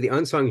kind of the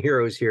unsung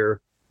heroes here.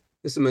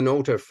 This is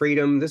Minolta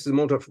Freedom. This is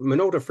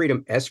Minolta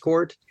Freedom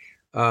Escort.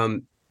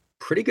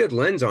 Pretty good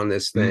lens on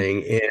this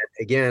thing. And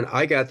again,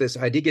 I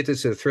did get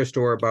this at a thrift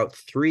store about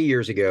 3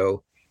 years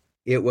ago.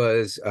 It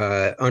was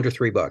under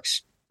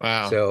 $3.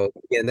 Wow. So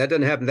again, that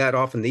doesn't happen that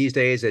often these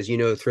days. As you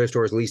know, thrift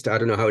stores, at least I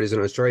don't know how it is in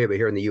Australia, but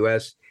here in the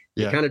US,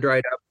 it kind of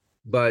dried up.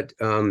 But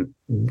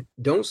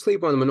don't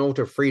sleep on the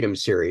Minolta Freedom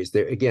series.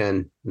 They're,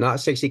 again, not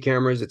 60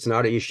 cameras. It's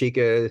not a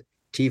Yashica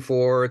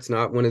T4. It's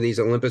not one of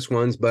these Olympus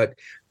ones, but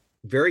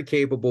very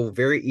capable,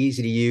 very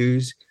easy to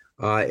use.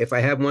 If I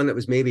had one that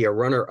was maybe a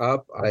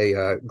runner-up,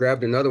 I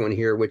grabbed another one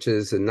here, which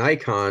is a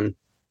Nikon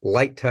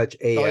Light Touch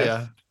AF. Oh,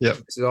 yeah. Yep.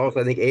 This is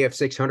also, I think, AF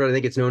 600. I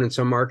think it's known in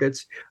some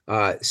markets.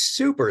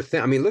 Super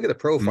thin. I mean, look at the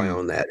profile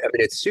on that. I mean,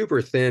 it's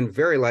super thin,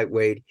 very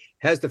lightweight,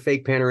 has the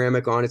fake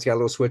panoramic on. It's got a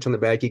little switch on the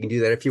back. You can do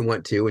that if you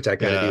want to, which I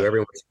kind of do every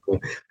once in a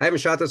while. I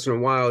haven't shot this in a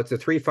while. It's a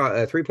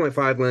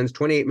 3.5 lens,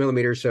 28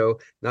 millimeters, so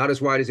not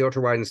as wide as the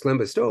ultra wide and slim,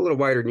 but still a little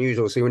wider than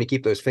usual. So you want to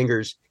keep those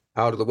fingers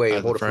out of the way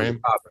and hold it from the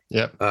top.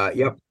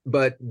 Yep.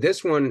 But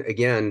this one,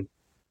 again,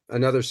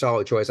 another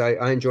solid choice.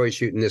 I enjoy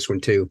shooting this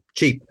one too.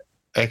 Cheap.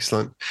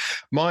 Excellent.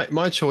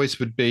 My choice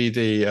would be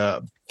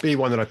the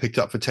one that I picked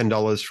up for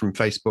 $10 from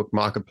Facebook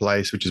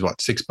Marketplace, which is what,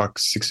 $6,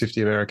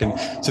 $6.50 American.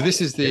 So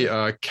this is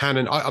the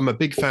Canon. I'm a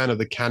big fan of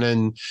the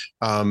Canon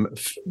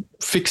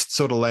fixed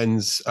sort of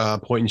lens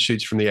point and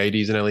shoots from the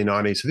 80s and early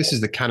 90s. So this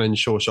is the Canon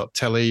Sure Shot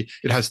Tele.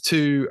 It has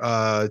two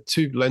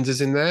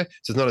lenses in there.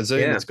 So it's not a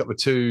zoom. It's got the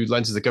two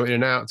lenses that go in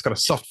and out. It's got a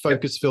soft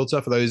focus filter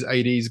for those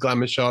 80s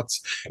glamour shots.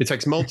 It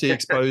takes multi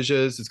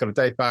exposures. It's got a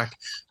date back.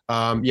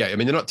 I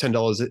mean, they're not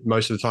 $10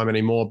 most of the time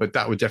anymore, but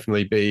that would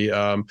definitely be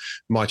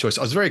my choice.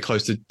 I was very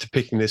close to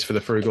picking this for the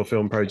Frugal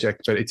Film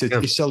Project, but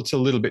it's still a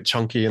little bit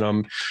chunky, and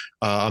I'm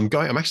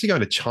actually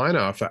going to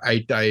China for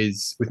 8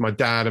 days with my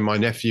dad and my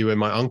nephew and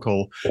my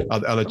uncle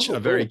on a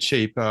very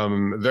cheap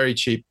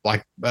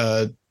like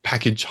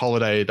package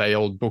holiday they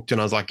all booked,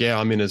 and I was like, yeah,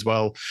 I'm in as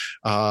well.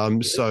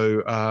 It's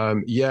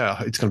going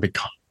to be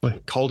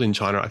cold in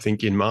China, I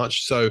think, in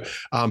March. So,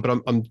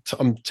 but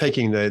I'm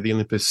taking the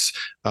Olympus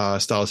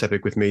Stylus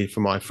Epic with me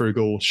for my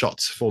frugal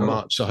shots for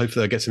March. So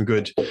hopefully I get some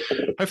good.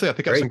 Hopefully I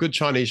pick up some good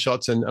Chinese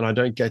shots, and I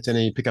don't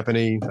pick up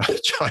any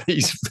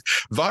Chinese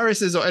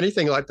viruses or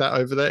anything like that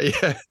over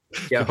there.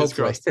 Yeah,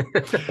 hopefully.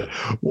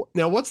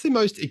 Now, what's the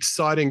most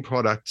exciting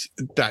product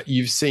that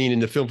you've seen in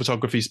the film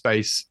photography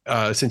space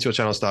since your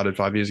channel started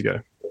 5 years ago?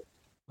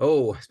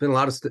 Oh, it's been a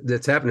lot of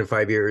that's happened in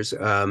 5 years.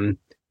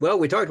 Well,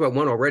 we talked about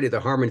one already, the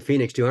Harman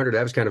Phoenix 200.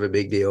 That was kind of a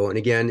big deal. And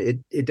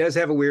again, it does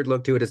have a weird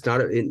look to it. It's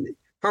not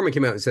Harman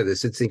came out and said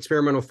this. It's an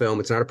experimental film.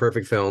 It's not a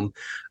perfect film.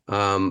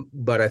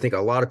 But I think a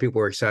lot of people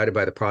were excited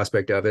by the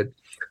prospect of it.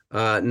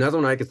 Another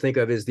one I could think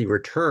of is the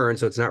Return.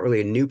 So it's not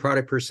really a new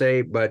product per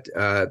se, but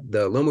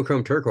the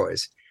Lomochrome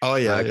Turquoise. Oh,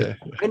 yeah.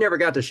 I never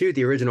got to shoot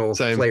the original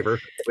flavor.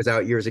 It was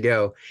out years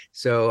ago.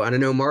 So, and I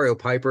know Mario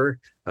Piper,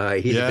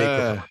 he's a big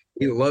fan.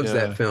 He loves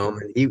that film.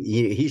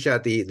 He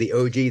shot the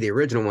OG, the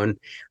original one,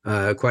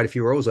 quite a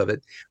few rolls of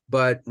it.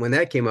 But when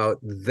that came out,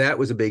 that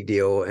was a big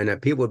deal.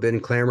 And people have been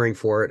clamoring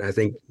for it. And I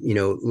think,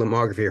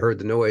 Lomography heard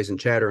the noise and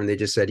chatter, and they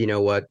just said, you know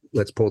what,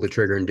 let's pull the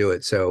trigger and do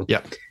it. So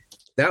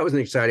that was an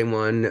exciting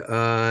one.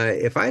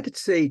 If I had to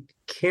say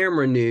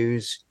camera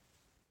news,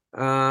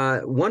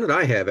 one that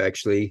I have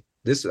actually,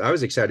 I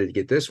was excited to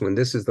get this one.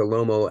 This is the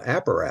Lomo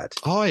Apparat.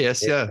 Oh,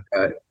 yes, yeah.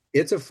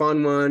 It's a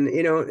fun one,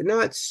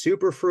 not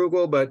super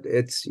frugal, but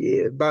it's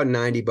about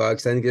 $90. I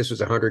think this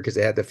was 100 because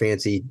it had the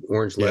fancy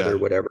orange leather,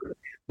 whatever.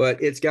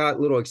 But it's got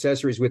little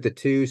accessories with it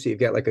too. So you've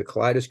got like a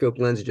kaleidoscope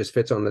lens that just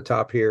fits on the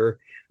top here.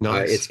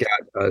 Nice. It's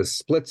got a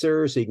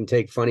splitzer, so you can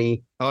take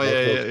funny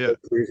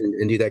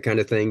and do that kind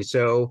of thing.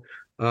 So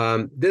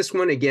this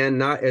one, again,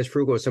 not as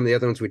frugal as some of the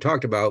other ones we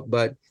talked about,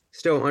 but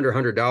still under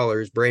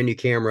 $100, brand new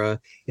camera.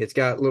 It's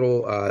got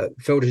little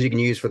filters you can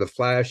use for the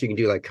flash. You can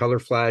do like color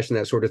flash and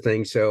that sort of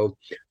thing. So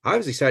I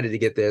was excited to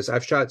get this.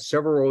 I've shot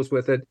several rolls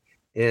with it,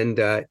 and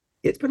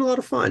it's been a lot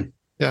of fun.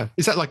 Yeah.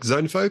 Is that like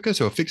zone focus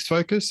or fixed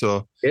focus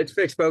or? It's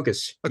fixed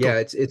focus. Okay. Yeah,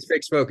 it's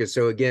fixed focus.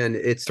 So again,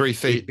 it's 3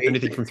 feet,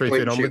 anything from 3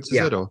 feet onwards, is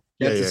it? Or?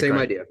 That's the same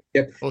great. idea.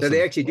 Yep. Awesome. So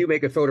they actually do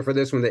make a filter for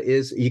this one that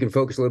you can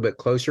focus a little bit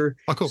closer.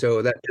 Oh, cool.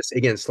 So that just,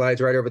 again, slides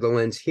right over the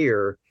lens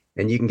here,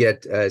 and you can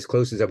get as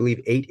close as, I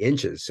believe, 8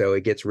 inches. So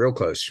it gets real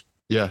close.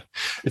 Yeah,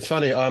 it's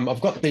funny.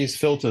 I've got these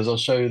filters. I'll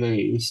show you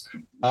these.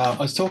 I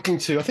was talking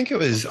to, I think it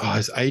was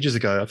ages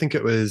ago. I think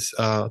it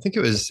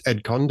was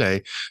Ed Conde,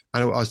 and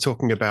I was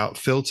talking about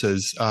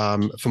filters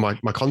for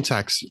my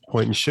contacts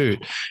point and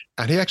shoot,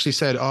 and he actually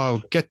said,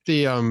 "Oh, get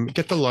the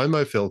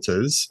Lomo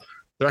filters.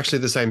 They're actually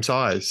the same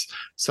size."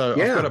 So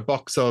I've got a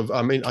box of.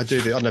 I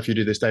don't know if you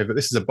do this, Dave, but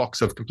this is a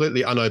box of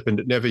completely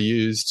unopened, never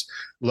used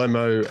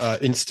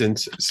Lomo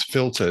instant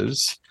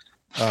filters.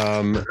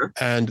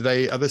 And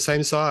they are the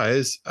same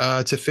size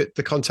to fit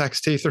the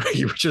Contax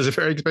T3, which is a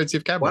very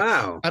expensive camera.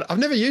 Wow! And I've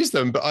never used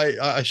them, but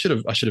I should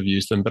have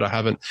used them, but I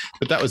haven't.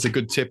 But that was a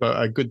good tip,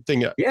 a good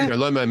thing. Yeah.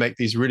 Lomo make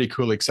these really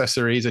cool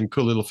accessories and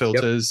cool little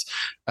filters,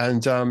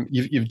 and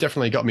you've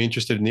definitely got me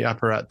interested in the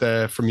Apparat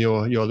there from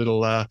your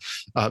little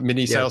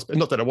mini sales.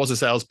 Not that it was a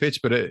sales pitch,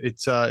 but it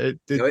does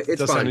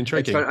fun. sound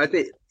intriguing. I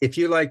think if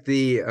you like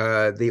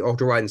the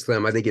ultra wide and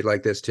slim, I think you'd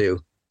like this too.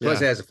 Plus,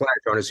 it has a flash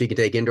on it, so you can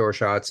take indoor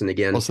shots, and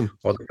again, awesome.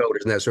 All the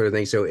filters and that sort of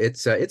thing. So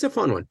it's a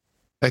fun one.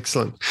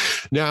 Excellent.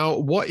 Now,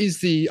 what is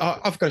the?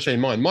 I've got to show you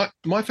mine.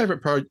 My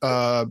favorite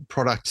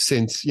product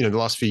since the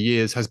last few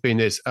years has been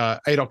this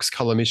ADOX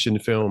color mission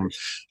film,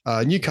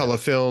 new color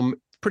film.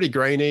 Pretty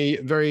grainy,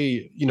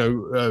 very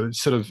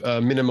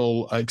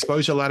minimal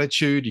exposure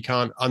latitude. You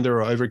can't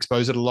under or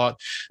overexpose it a lot.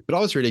 But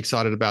I was really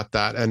excited about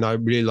that, and I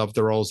really love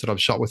the rolls that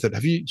I've shot with it.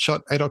 Have you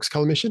shot ADOX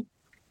color mission?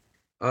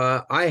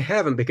 I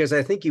haven't, because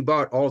I think you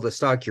bought all the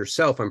stock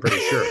yourself, I'm pretty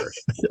sure.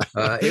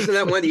 Isn't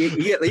that one you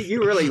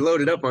really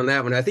loaded up on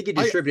that one? I think you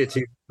distributed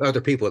to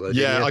other people, though.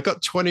 Yeah, I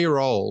got 20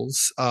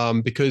 rolls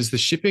because the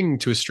shipping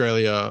to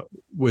Australia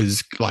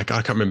was like, I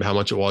can't remember how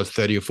much it was,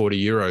 30 or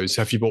 40 euros.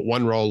 So if you bought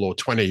one roll or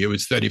 20, it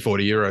was 30,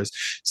 40 euros.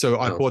 So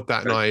I bought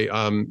that,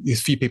 and there's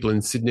a few people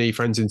in Sydney,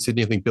 friends in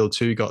Sydney. I think Bill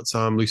too got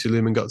some, Lucy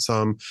Lumen got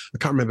some. I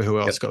can't remember who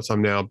else got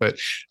some now, but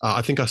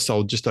I think I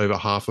sold just over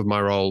half of my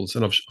rolls,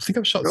 and I think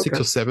I've shot 6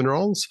 or 7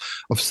 rolls.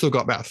 I've still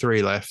got about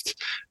 3 left.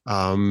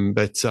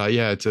 It's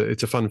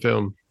a fun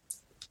film.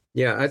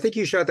 Yeah, I think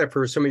you shot that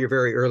for some of your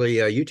very early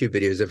YouTube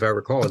videos, if I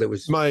recall. It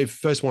was my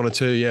first 1 or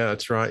 2. Yeah,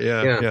 that's right.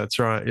 Yeah, that's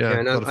right. Yeah,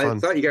 and I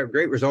thought you got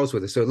great results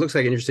with it. So it looks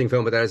like an interesting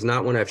film, but that is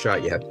not one I've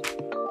shot yet.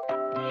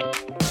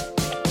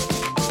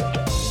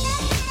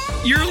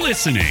 You're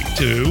listening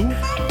to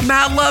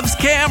Matt Loves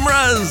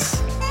Cameras.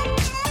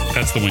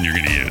 That's the one you're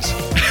going to use.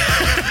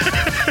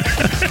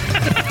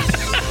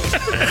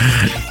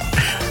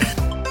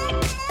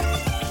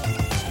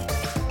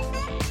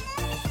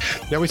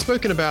 Now, we've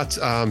spoken about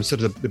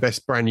sort of the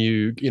best brand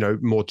new,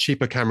 more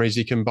cheaper cameras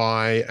you can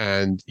buy,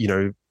 and,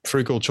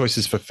 frugal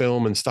choices for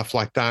film and stuff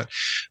like that.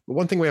 But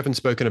one thing we haven't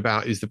spoken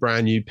about is the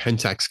brand new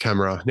Pentax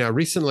camera. Now,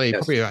 recently,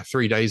 probably about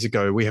 3 days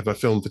ago, we have a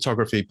film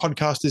photography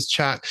podcasters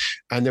chat,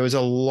 and there was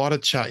a lot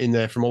of chat in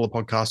there from all the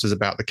podcasters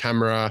about the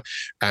camera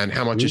and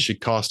how much it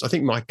should cost. I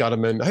think Mike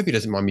Gutterman, I hope he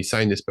doesn't mind me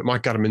saying this, but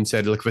Mike Gutterman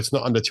said, look, if it's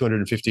not under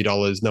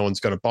 $250, no one's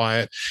going to buy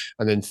it.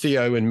 And then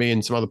Theo and me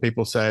and some other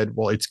people said,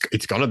 well, it's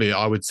going to be,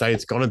 I would say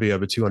it's going to be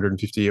over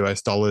 $250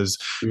 US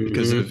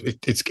because of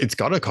it's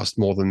got to cost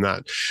more than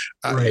that.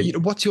 Right.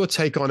 What's your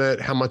take on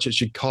it? How much it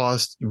should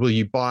cost? Will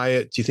you buy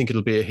it? Do you think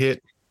it'll be a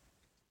hit?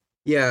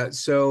 Yeah,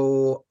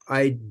 so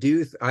I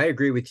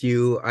agree with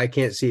you. I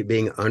can't see it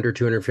being under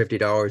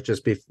 $250.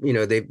 Just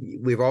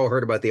we've all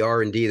heard about the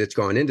R&D that's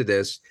gone into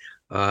this,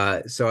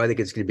 so I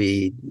think it's going to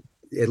be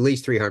at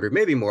least 300,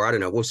 maybe more. I don't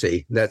know. We'll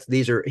see. This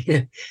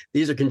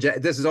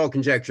is all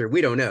conjecture.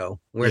 We don't know.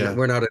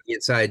 We're not on the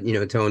inside,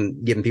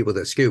 giving people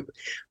the scoop.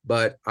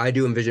 But I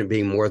do envision it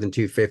being more than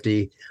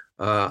 250.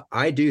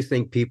 I do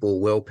think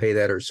people will pay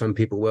that, or some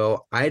people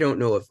will. I don't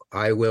know if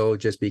I will,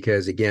 just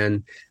because,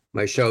 again,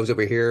 my shelves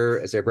over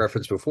here, as I've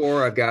referenced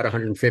before, I've got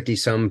 150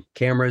 some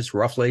cameras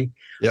roughly.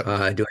 Yep.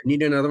 Do I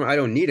need another one? I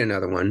don't need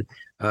another one.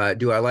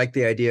 Do I like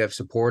the idea of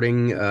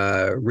supporting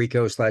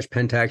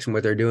Ricoh/Pentax and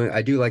what they're doing?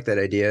 I do like that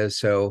idea.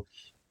 So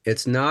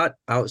it's not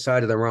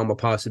outside of the realm of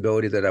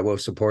possibility that I will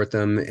support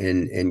them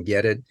and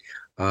get it.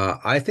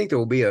 I think there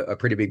will be a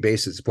pretty big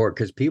base of support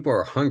because people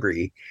are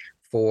hungry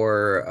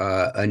for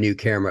a new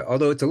camera.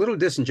 Although it's a little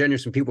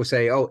disingenuous when people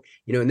say, "Oh,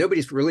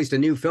 nobody's released a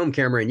new film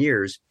camera in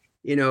years."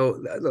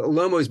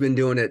 Lomo's been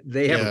doing it;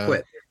 they haven't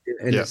quit.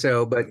 And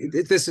so, but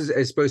this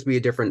is supposed to be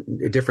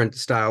a different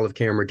style of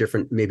camera,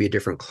 maybe a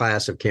different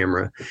class of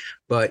camera.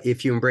 But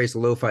if you embrace the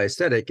lo-fi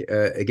aesthetic,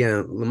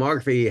 again,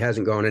 lomography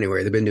hasn't gone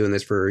anywhere. They've been doing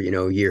this for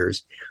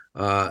years.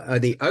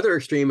 The other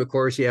extreme, of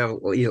course, you have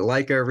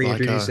Leica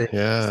reintroducing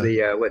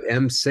the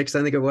M6,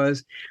 I think it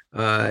was,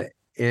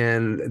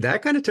 and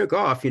that kind of took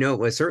off. It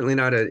was certainly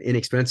not an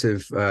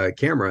inexpensive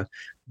camera,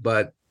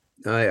 but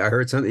I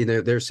heard something.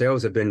 Their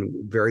sales have been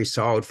very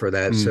solid for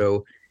that.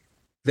 So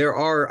there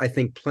are, I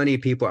think, plenty of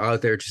people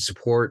out there to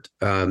support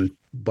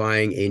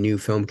buying a new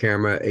film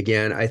camera.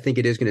 Again, I think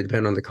it is going to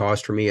depend on the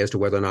cost for me as to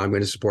whether or not I'm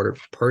going to support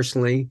it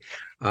personally.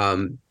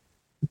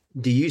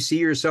 Do you see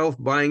yourself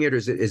buying it, or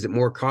is it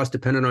more cost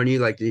dependent on you?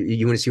 Like,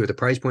 you want to see what the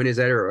price point is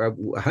at, or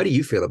how do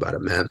you feel about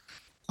it, Matt?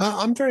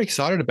 I'm very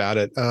excited about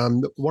it.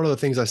 One of the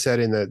things I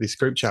said in this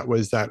group chat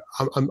was that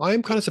I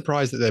am kind of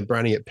surprised that they're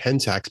branding it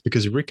Pentax,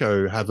 because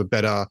Ricoh have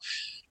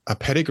a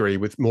pedigree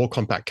with more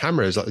compact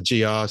cameras like the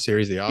GR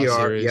series, the R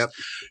series. Yep.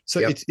 So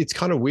it's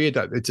kind of weird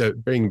that it's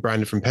being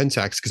branded from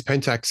Pentax, because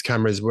Pentax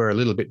cameras were a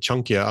little bit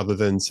chunkier, other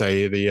than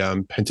say the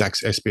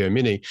Pentax SBO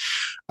Mini.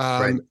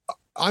 Right.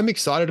 I'm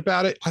excited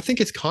about it. I think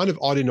it's kind of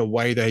odd in a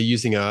way they're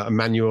using a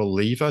manual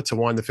lever to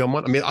wind the film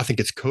on. I mean, I think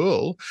it's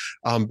cool,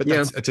 but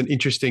that's an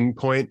interesting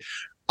point.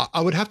 I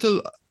would have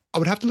to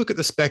look at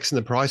the specs and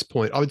the price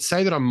point. I would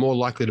say that I'm more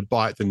likely to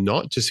buy it than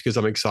not, just because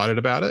I'm excited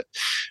about it.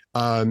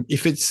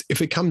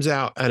 If it comes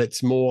out and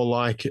it's more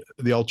like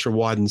the ultra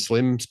wide and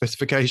slim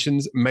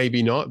specifications,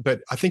 maybe not.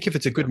 But I think if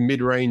it's a good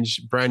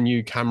mid-range brand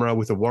new camera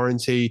with a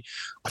warranty,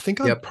 I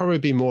think I'd probably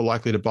be more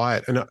likely to buy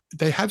it. And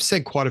they have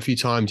said quite a few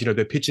times,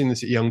 they're pitching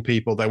this at young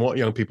people. They want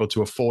young people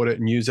to afford it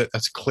and use it.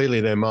 That's clearly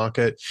their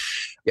market.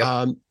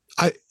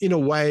 In a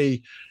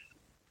way,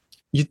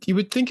 you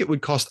would think it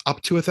would cost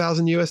up to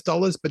 $1,000 US,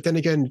 but then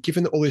again,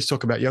 given all this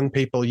talk about young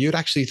people, you'd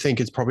actually think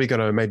it's probably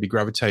going to maybe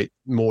gravitate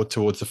more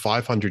towards the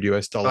 $500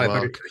 US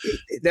mark.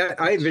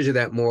 That I envision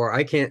that more.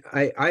 I think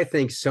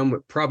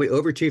probably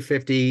over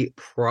 250,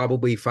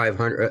 probably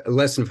 500,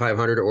 less than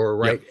 500,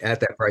 or at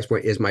that price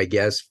point is my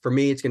guess. For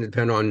me, it's going to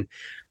depend on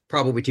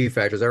probably two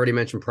factors. I already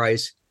mentioned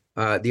price.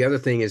 The other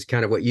thing is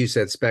kind of what you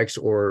said, specs,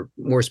 or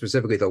more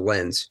specifically, the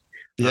lens.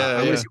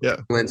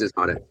 Lenses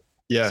on it.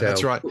 Yeah, so,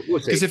 that's right.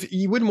 Because if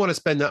you wouldn't want to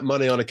spend that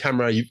money on a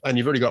camera and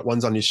you've already got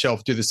ones on your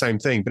shelf, do the same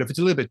thing. But if it's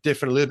a little bit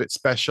different, a little bit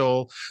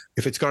special,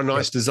 if it's got a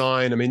nice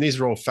design, I mean, these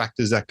are all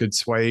factors that could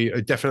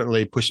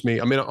definitely push me.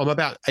 I mean, I'm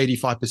about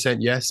 85%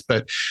 yes,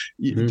 but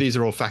these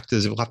are all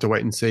factors. We'll have to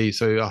wait and see.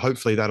 So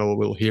hopefully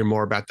we'll hear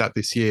more about that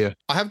this year.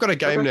 I have got a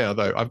game now,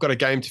 though. I've got a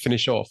game to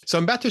finish off. So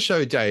I'm about to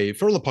show Dave,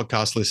 for all the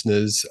podcast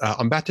listeners,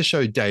 I'm about to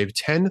show Dave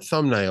 10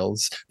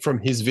 thumbnails from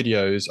his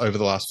videos over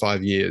the last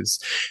 5 years.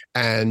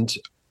 And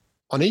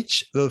on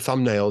each of the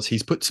thumbnails,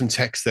 he's put some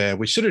text there,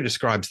 which sort of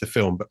describes the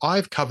film, but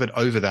I've covered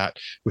over that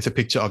with a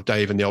picture of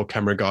Dave and the Old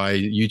Camera Guy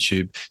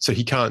YouTube, so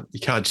he can't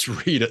just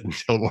read it and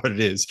tell what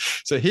it is.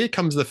 So here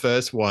comes the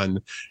first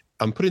one.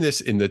 I'm putting this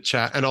in the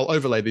chat, and I'll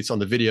overlay this on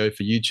the video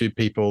for YouTube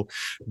people.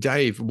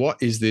 Dave,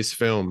 what is this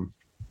film?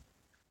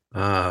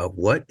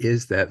 What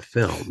is that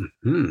film?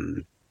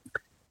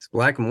 It's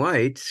black and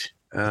white.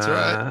 That's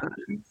right.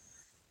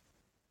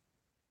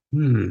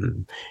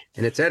 And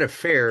it's at a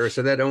fair,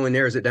 so that only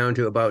narrows it down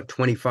to about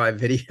 25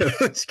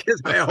 videos,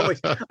 because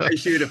I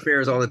shoot at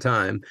fairs all the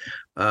time.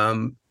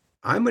 I'm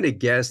going to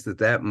guess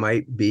that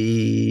might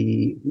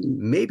be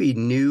maybe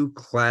new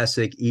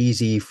classic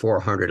easy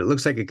 400. It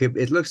looks like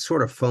it looks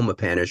sort of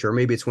Fomapan-ish, or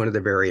maybe it's one of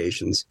the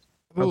variations.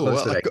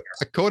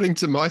 According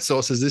to my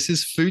sources, this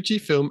is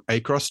Fujifilm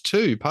Acros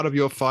 2, part of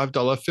your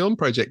 $5 film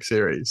project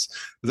series.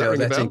 No,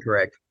 that's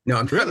incorrect. No,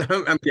 I'm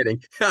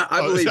kidding.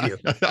 I believe you.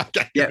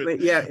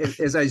 Okay.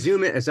 As I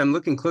zoom in, as I'm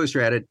looking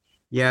closer at it,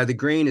 the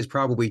grain is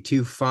probably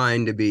too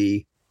fine to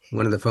be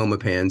one of the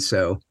Fomapans.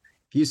 So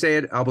if you say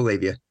it, I'll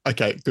believe you.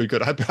 Okay,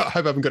 good. I hope I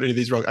haven't got any of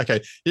these wrong.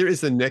 Okay, here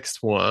is the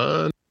next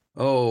one.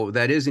 Oh,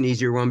 that is an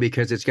easier one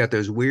because it's got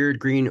those weird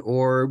green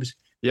orbs.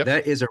 Yep.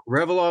 That is a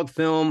Revolog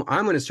film.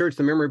 I'm going to search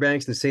the memory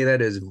banks and say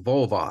that is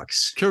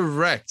Volvox.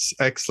 Correct.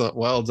 Excellent.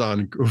 Well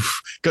done.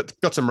 Oof.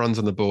 Got some runs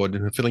on the board.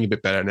 I'm feeling a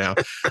bit better now.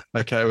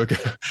 Okay, we're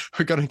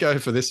going to go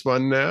for this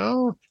one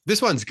now.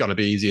 This one's going to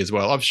be easy as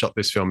well. I've shot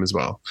this film as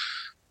well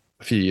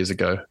a few years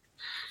ago.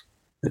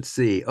 Let's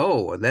see.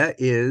 Oh, that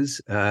is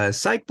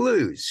Psych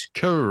Blues.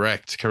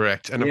 Correct.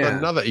 And I've got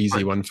another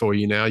easy one for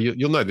you now.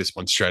 You'll know this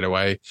one straight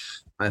away.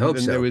 I hope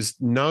so. There was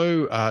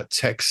no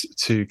text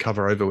to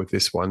cover over with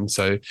this one.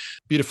 So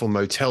beautiful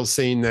motel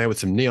scene there with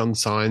some neon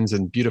signs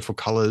and beautiful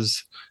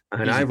colors.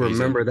 And I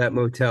remember that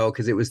motel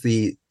because it was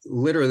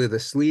literally the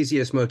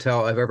sleaziest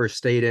motel I've ever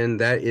stayed in.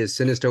 That is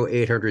Sinisto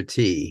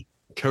 800T.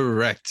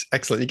 Correct.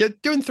 Excellent. You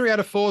get doing 3 out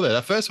of 4 there.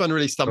 That first one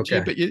really stumped you,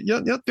 Okay. but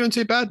you're not doing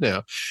too bad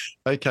now.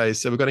 Okay,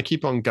 so we're going to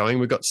keep on going.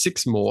 We've got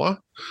 6 more.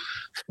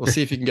 We'll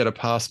see if you can get a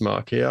pass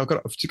mark here. I've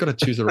just got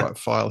to choose the right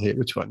file here.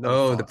 Which one? Number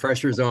Oh, 5. the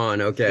pressure's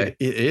on. Okay.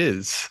 It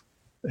is.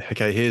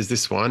 Okay, here's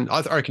this one.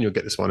 I reckon you'll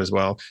get this one as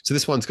well. So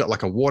this one's got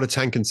like a water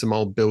tank and some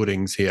old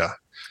buildings here.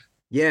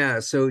 Yeah.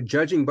 So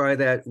judging by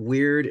that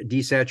weird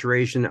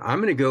desaturation, I'm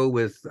going to go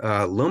with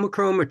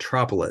Lomachrome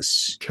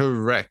Metropolis.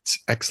 Correct.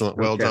 Excellent.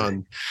 Well Okay.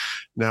 done.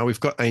 Now we've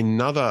got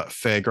another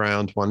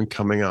fairground one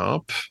coming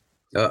up.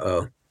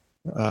 Uh-oh.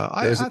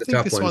 I Those are the think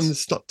tough this ones.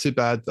 one's not too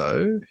bad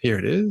though. Here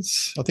it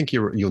is. I think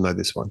you'll know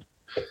this one.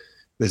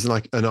 There's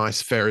like a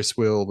nice Ferris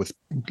wheel with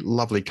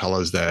lovely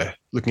colors there,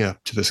 looking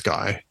up to the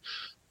sky.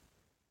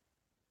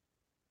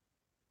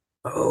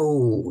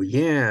 Oh,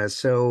 yeah.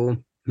 So,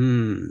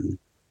 I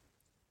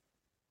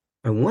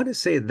want to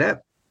say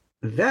that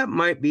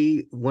might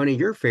be one of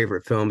your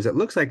favorite films. It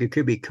looks like it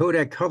could be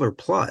Kodak Color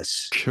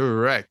Plus.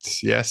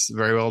 Correct. Yes,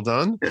 very well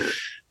done.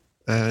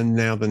 And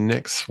now the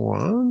next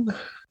one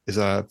is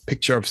a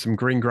picture of some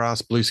green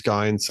grass, blue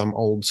sky, and some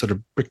old sort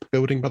of brick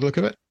building by the look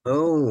of it.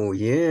 Oh,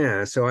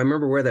 yeah. So I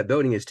remember where that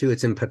building is too.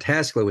 It's in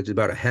Pataskla, which is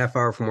about a half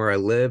hour from where I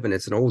live, and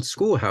it's an old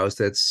schoolhouse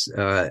that's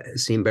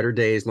seen better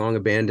days, long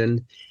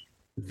abandoned.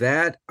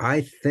 That,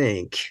 I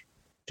think,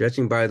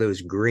 judging by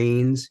those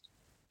greens,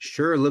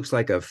 sure looks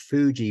like a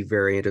Fuji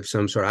variant of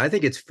some sort. I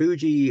think it's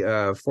Fuji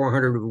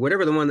 400,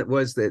 whatever the one that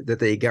was that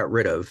they got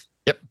rid of.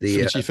 Yep. The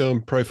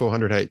Fujifilm Pro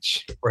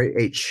 400H. Right,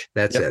 H.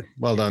 That's Yep. it.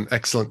 Well done.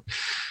 Excellent.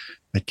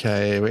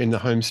 Okay, we're in the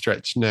home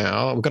stretch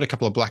now. We've got a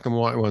couple of black and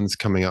white ones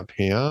coming up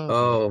here.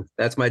 Oh,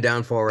 that's my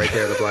downfall right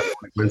there. The black and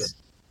white ones.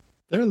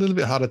 They're a little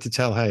bit harder to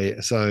tell, hey.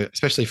 So,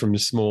 especially from the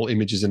small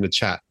images in the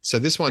chat. So,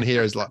 this one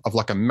here is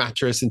like a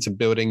mattress and some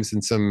buildings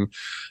and some,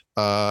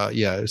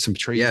 some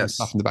trees and Yes.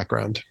 stuff in the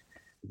background.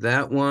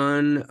 That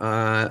one,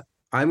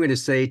 I'm going to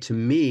say to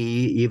me,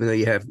 even though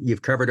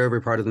you've covered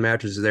every part of the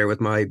mattresses there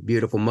with my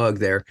beautiful mug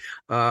there,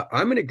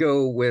 I'm going to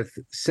go with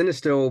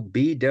Cinestill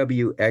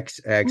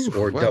BWXX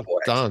or Well Double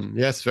X. done.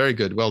 Yes, very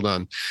good. Well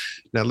done.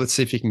 Now, let's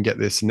see if you can get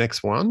this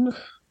next one.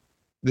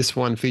 This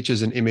one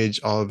features an image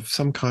of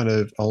some kind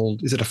of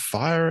old, is it a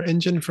fire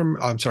engine from,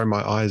 I'm sorry,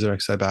 my eyes are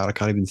so bad, I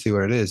can't even see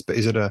where it is, but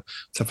is it let's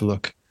have a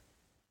look.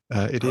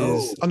 It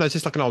is, no, it's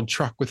just like an old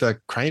truck with a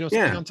crane or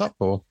something on top,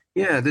 or?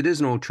 Yeah, that is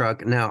an old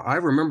truck. Now, I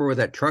remember where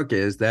that truck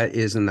is. That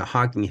is in the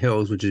Hocking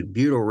Hills, which is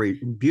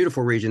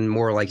beautiful region,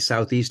 more like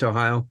southeast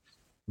Ohio,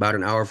 about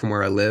an hour from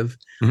where I live.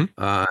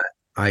 Mhm.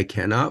 I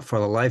cannot for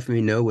the life of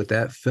me know what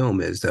that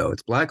film is, though.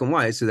 It's black and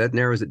white, so that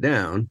narrows it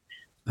down.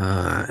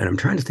 And I'm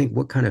trying to think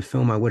what kind of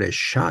film I would have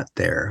shot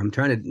there. I'm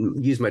trying to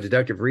use my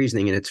deductive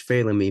reasoning, and it's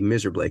failing me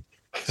miserably.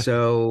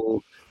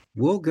 So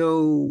we'll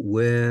go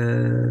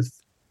with...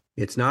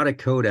 It's not a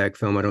Kodak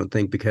film, I don't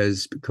think,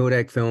 because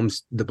Kodak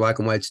films, the black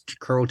and whites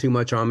curl too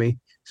much on me.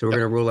 So we're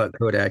going to rule out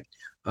Kodak.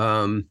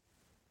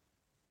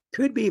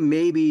 Could be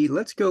maybe,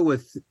 let's go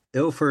with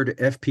Ilford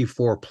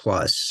FP4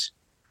 Plus.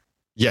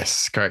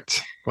 Yes,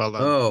 correct. Well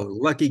done. Oh,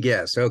 lucky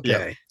guess.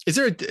 Okay. Is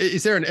it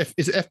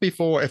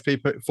FP4,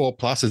 FP4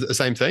 Plus? Is it the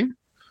same thing?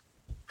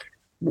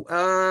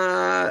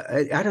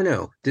 I don't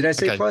know. Did I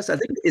say Okay. plus? I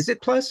think, is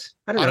it plus?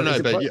 I don't know. I Is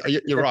don't know, it but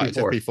plus? you're right. It's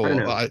FP4.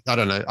 FP4. I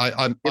don't know. It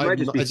might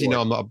just be as you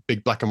know, I'm not a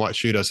big black and white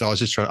shooter, so I was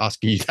just trying to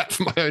ask you that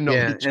for my own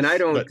Yeah, knowledge. and I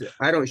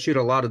But- don't shoot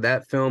a lot of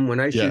that film. When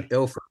I shoot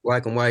Ilford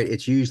black and white,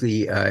 it's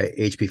usually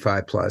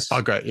HP5 plus.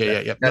 Oh, great.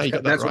 Yeah. No, you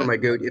got that That's right. one of my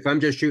go. If I'm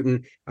just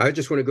shooting, I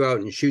just want to go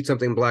out and shoot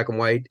something black and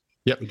white.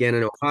 Yep. Again,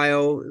 in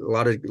Ohio, a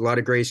lot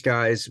of gray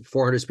skies.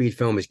 400 speed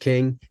film is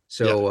king.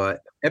 So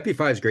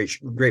FP5 is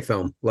great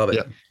film. Love it.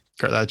 Yep.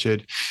 Great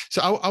attitude.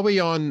 So are we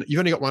on? You've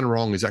only got one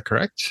wrong. Is that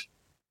correct?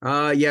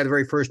 Yeah, the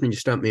very first one you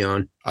stumped me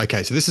on.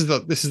 Okay, so this is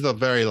the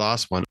very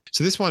last one.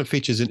 So this one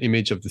features an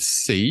image of the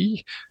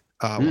sea.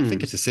 I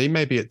think it's a sea.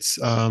 Maybe it's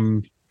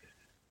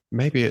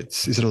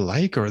is it a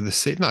lake or the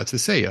sea? No, it's the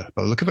sea.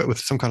 But look at it with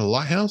some kind of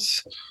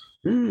lighthouse.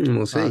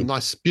 We'll see.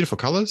 Nice, beautiful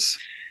colors.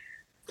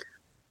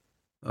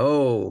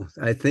 Oh,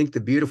 I think the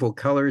beautiful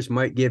colors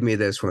might give me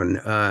this one.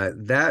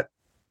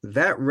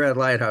 That red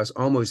lighthouse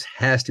almost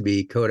has to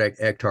be Kodak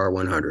Ektar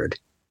 100.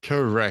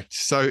 Correct.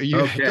 So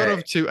you got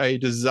off to a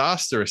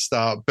disastrous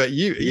start, but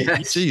you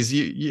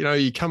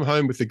come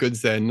home with the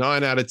goods there.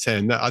 9 out of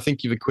 10. I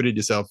think you've acquitted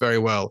yourself very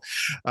well.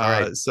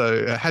 Right.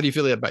 So how do you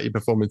feel about your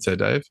performance there,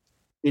 Dave?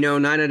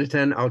 9 out of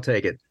 10, I'll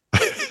take it.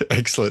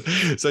 Excellent.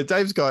 So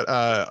Dave's got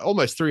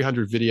almost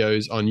 300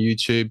 videos on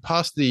YouTube,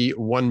 past the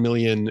 1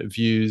 million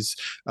views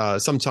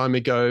some time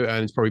ago,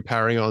 and it's probably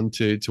powering on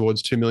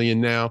towards 2 million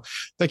now.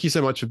 Thank you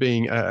so much for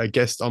being a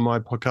guest on my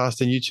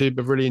podcast and YouTube.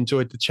 I've really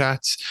enjoyed the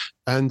chat,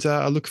 and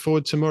I look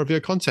forward to more of your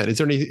content.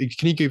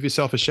 Can you give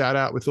yourself a shout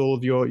out with all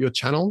of your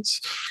channels?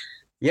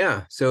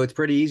 Yeah, so it's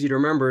pretty easy to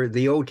remember.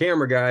 The Old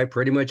Camera Guy,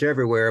 pretty much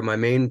everywhere. My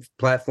main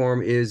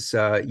platform is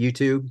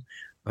YouTube.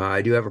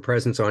 I do have a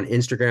presence on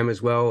Instagram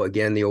as well.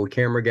 Again, the Old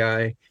Camera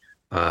Guy.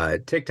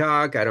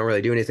 TikTok, I don't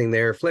really do anything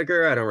there.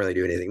 Flickr, I don't really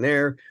do anything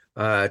there.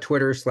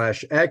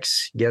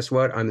 Twitter/X, guess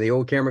what? I'm the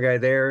old camera guy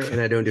there,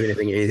 and I don't do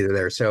anything either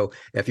there. So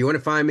if you want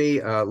to find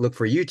me, look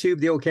for YouTube,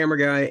 the old camera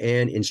guy,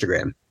 and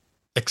Instagram.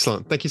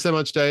 Excellent. Thank you so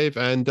much, Dave.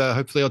 And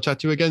hopefully I'll chat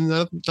to you again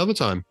another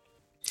time.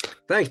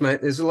 Thanks, man.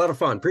 This is a lot of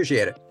fun.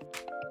 Appreciate it.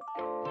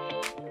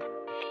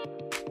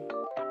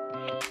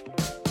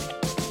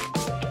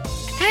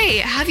 Hey,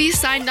 have you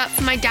signed up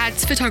for my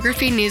dad's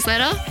photography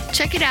newsletter?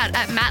 Check it out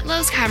at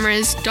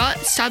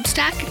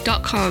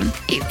mattlovescameras.substack.com.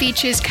 It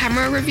features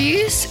camera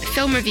reviews,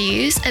 film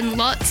reviews, and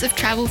lots of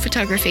travel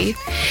photography.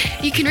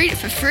 You can read it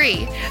for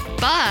free,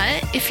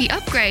 but if you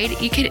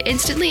upgrade, you can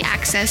instantly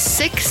access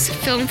 6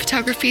 film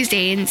photography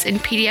zines in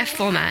PDF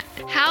format.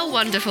 How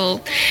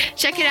wonderful!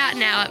 Check it out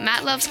now at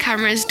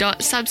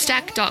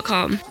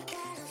mattlovescameras.substack.com.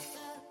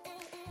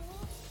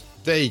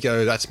 There you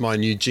go. That's my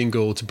new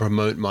jingle to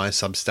promote my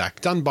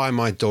Substack, done by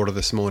my daughter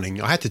this morning.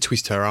 I had to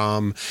twist her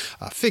arm,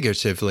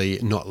 figuratively,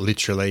 not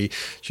literally.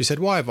 She said,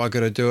 "Why have I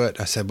got to do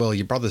it?" I said, "Well,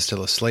 your brother's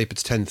still asleep.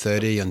 It's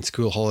 10:30 on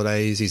school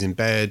holidays. He's in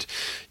bed.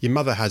 Your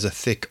mother has a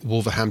thick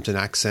Wolverhampton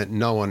accent.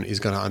 No one is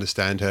going to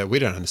understand her. We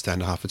don't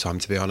understand her half the time,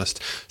 to be honest.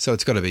 So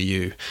it's got to be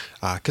you,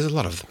 because a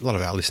lot of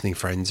our listening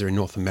friends are in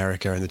North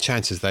America, and the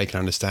chances they can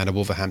understand a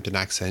Wolverhampton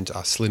accent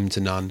are slim to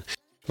none."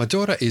 My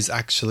daughter is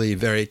actually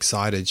very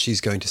excited.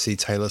 She's going to see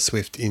Taylor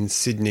Swift in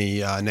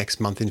Sydney next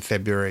month in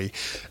February.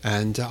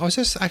 And I was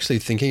just actually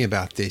thinking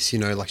about this,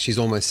 like she's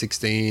almost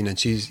 16 and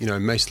she's,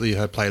 mostly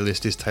her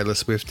playlist is Taylor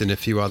Swift and a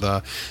few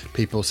other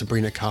people.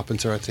 Sabrina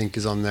Carpenter, I think,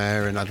 is on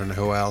there, and I don't know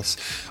who else.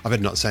 I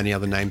better not say any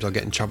other names. I'll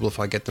get in trouble if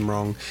I get them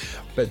wrong.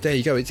 But there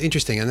you go. It's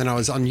interesting. And then I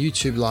was on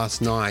YouTube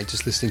last night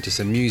just listening to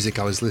some music.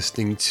 I was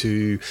listening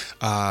to,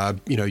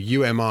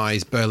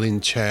 UMI's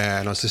Berlin Chair,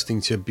 and I was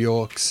listening to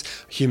Bjork's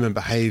Human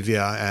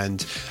Behavior,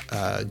 and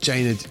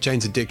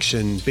Jane's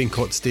Addiction, Being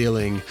Caught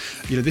Stealing.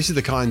 This is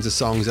the kinds of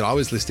songs that I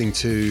was listening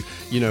to,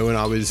 when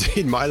I was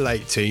in my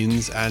late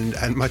teens, and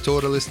my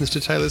daughter listens to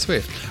Taylor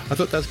Swift. I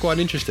thought that's quite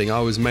interesting. I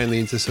was mainly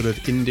into sort of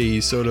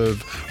indie sort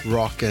of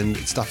rock and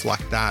stuff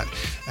like that,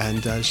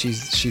 and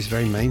she's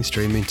very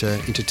mainstream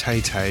into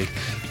Tay-Tay.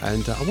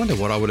 And I wonder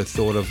what I would have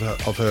thought of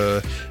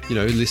her,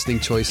 listening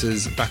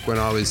choices back when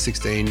I was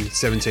 16,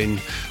 17.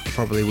 I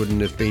probably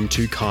wouldn't have been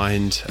too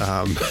kind.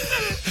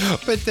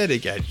 But then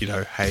again,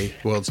 hey,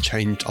 the world's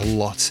changed a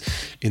lot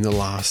in the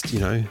last,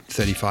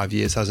 35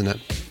 years, hasn't it?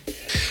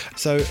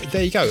 So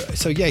there you go.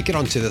 So yeah, get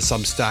onto the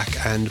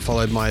Substack and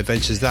follow my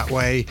adventures that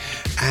way.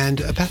 And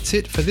that's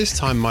it for this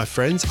time, my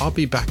friends. I'll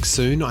be back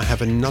soon. I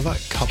have another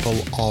couple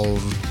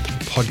of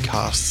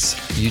podcasts,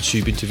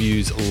 YouTube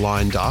interviews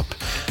lined up.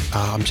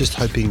 I'm just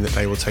hoping that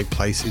they will take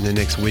place in the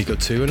next week or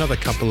two. Another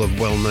couple of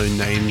well-known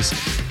names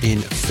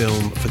in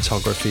film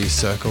photography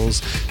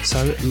circles.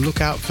 So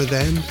look out for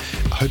them.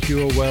 I hope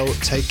you are well.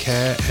 Take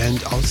care,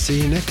 and I'll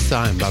see you next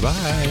time.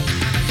 Bye-bye.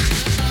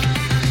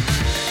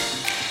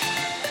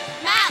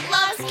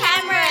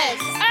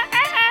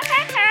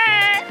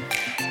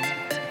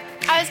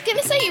 I was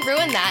gonna say you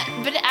ruined that,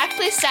 but it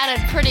actually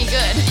sounded pretty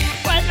good.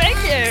 Well, thank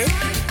you.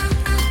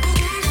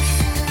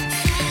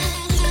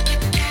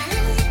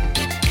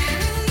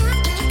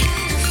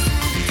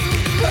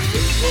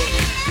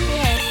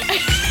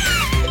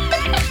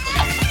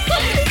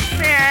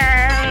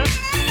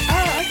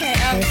 Oh, okay.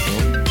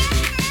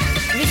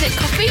 Is it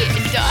coffee?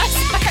 It does.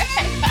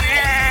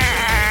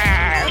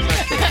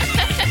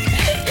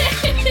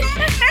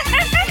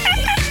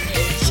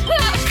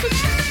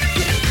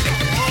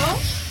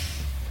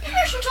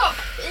 Top.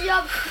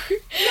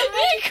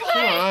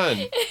 Come on.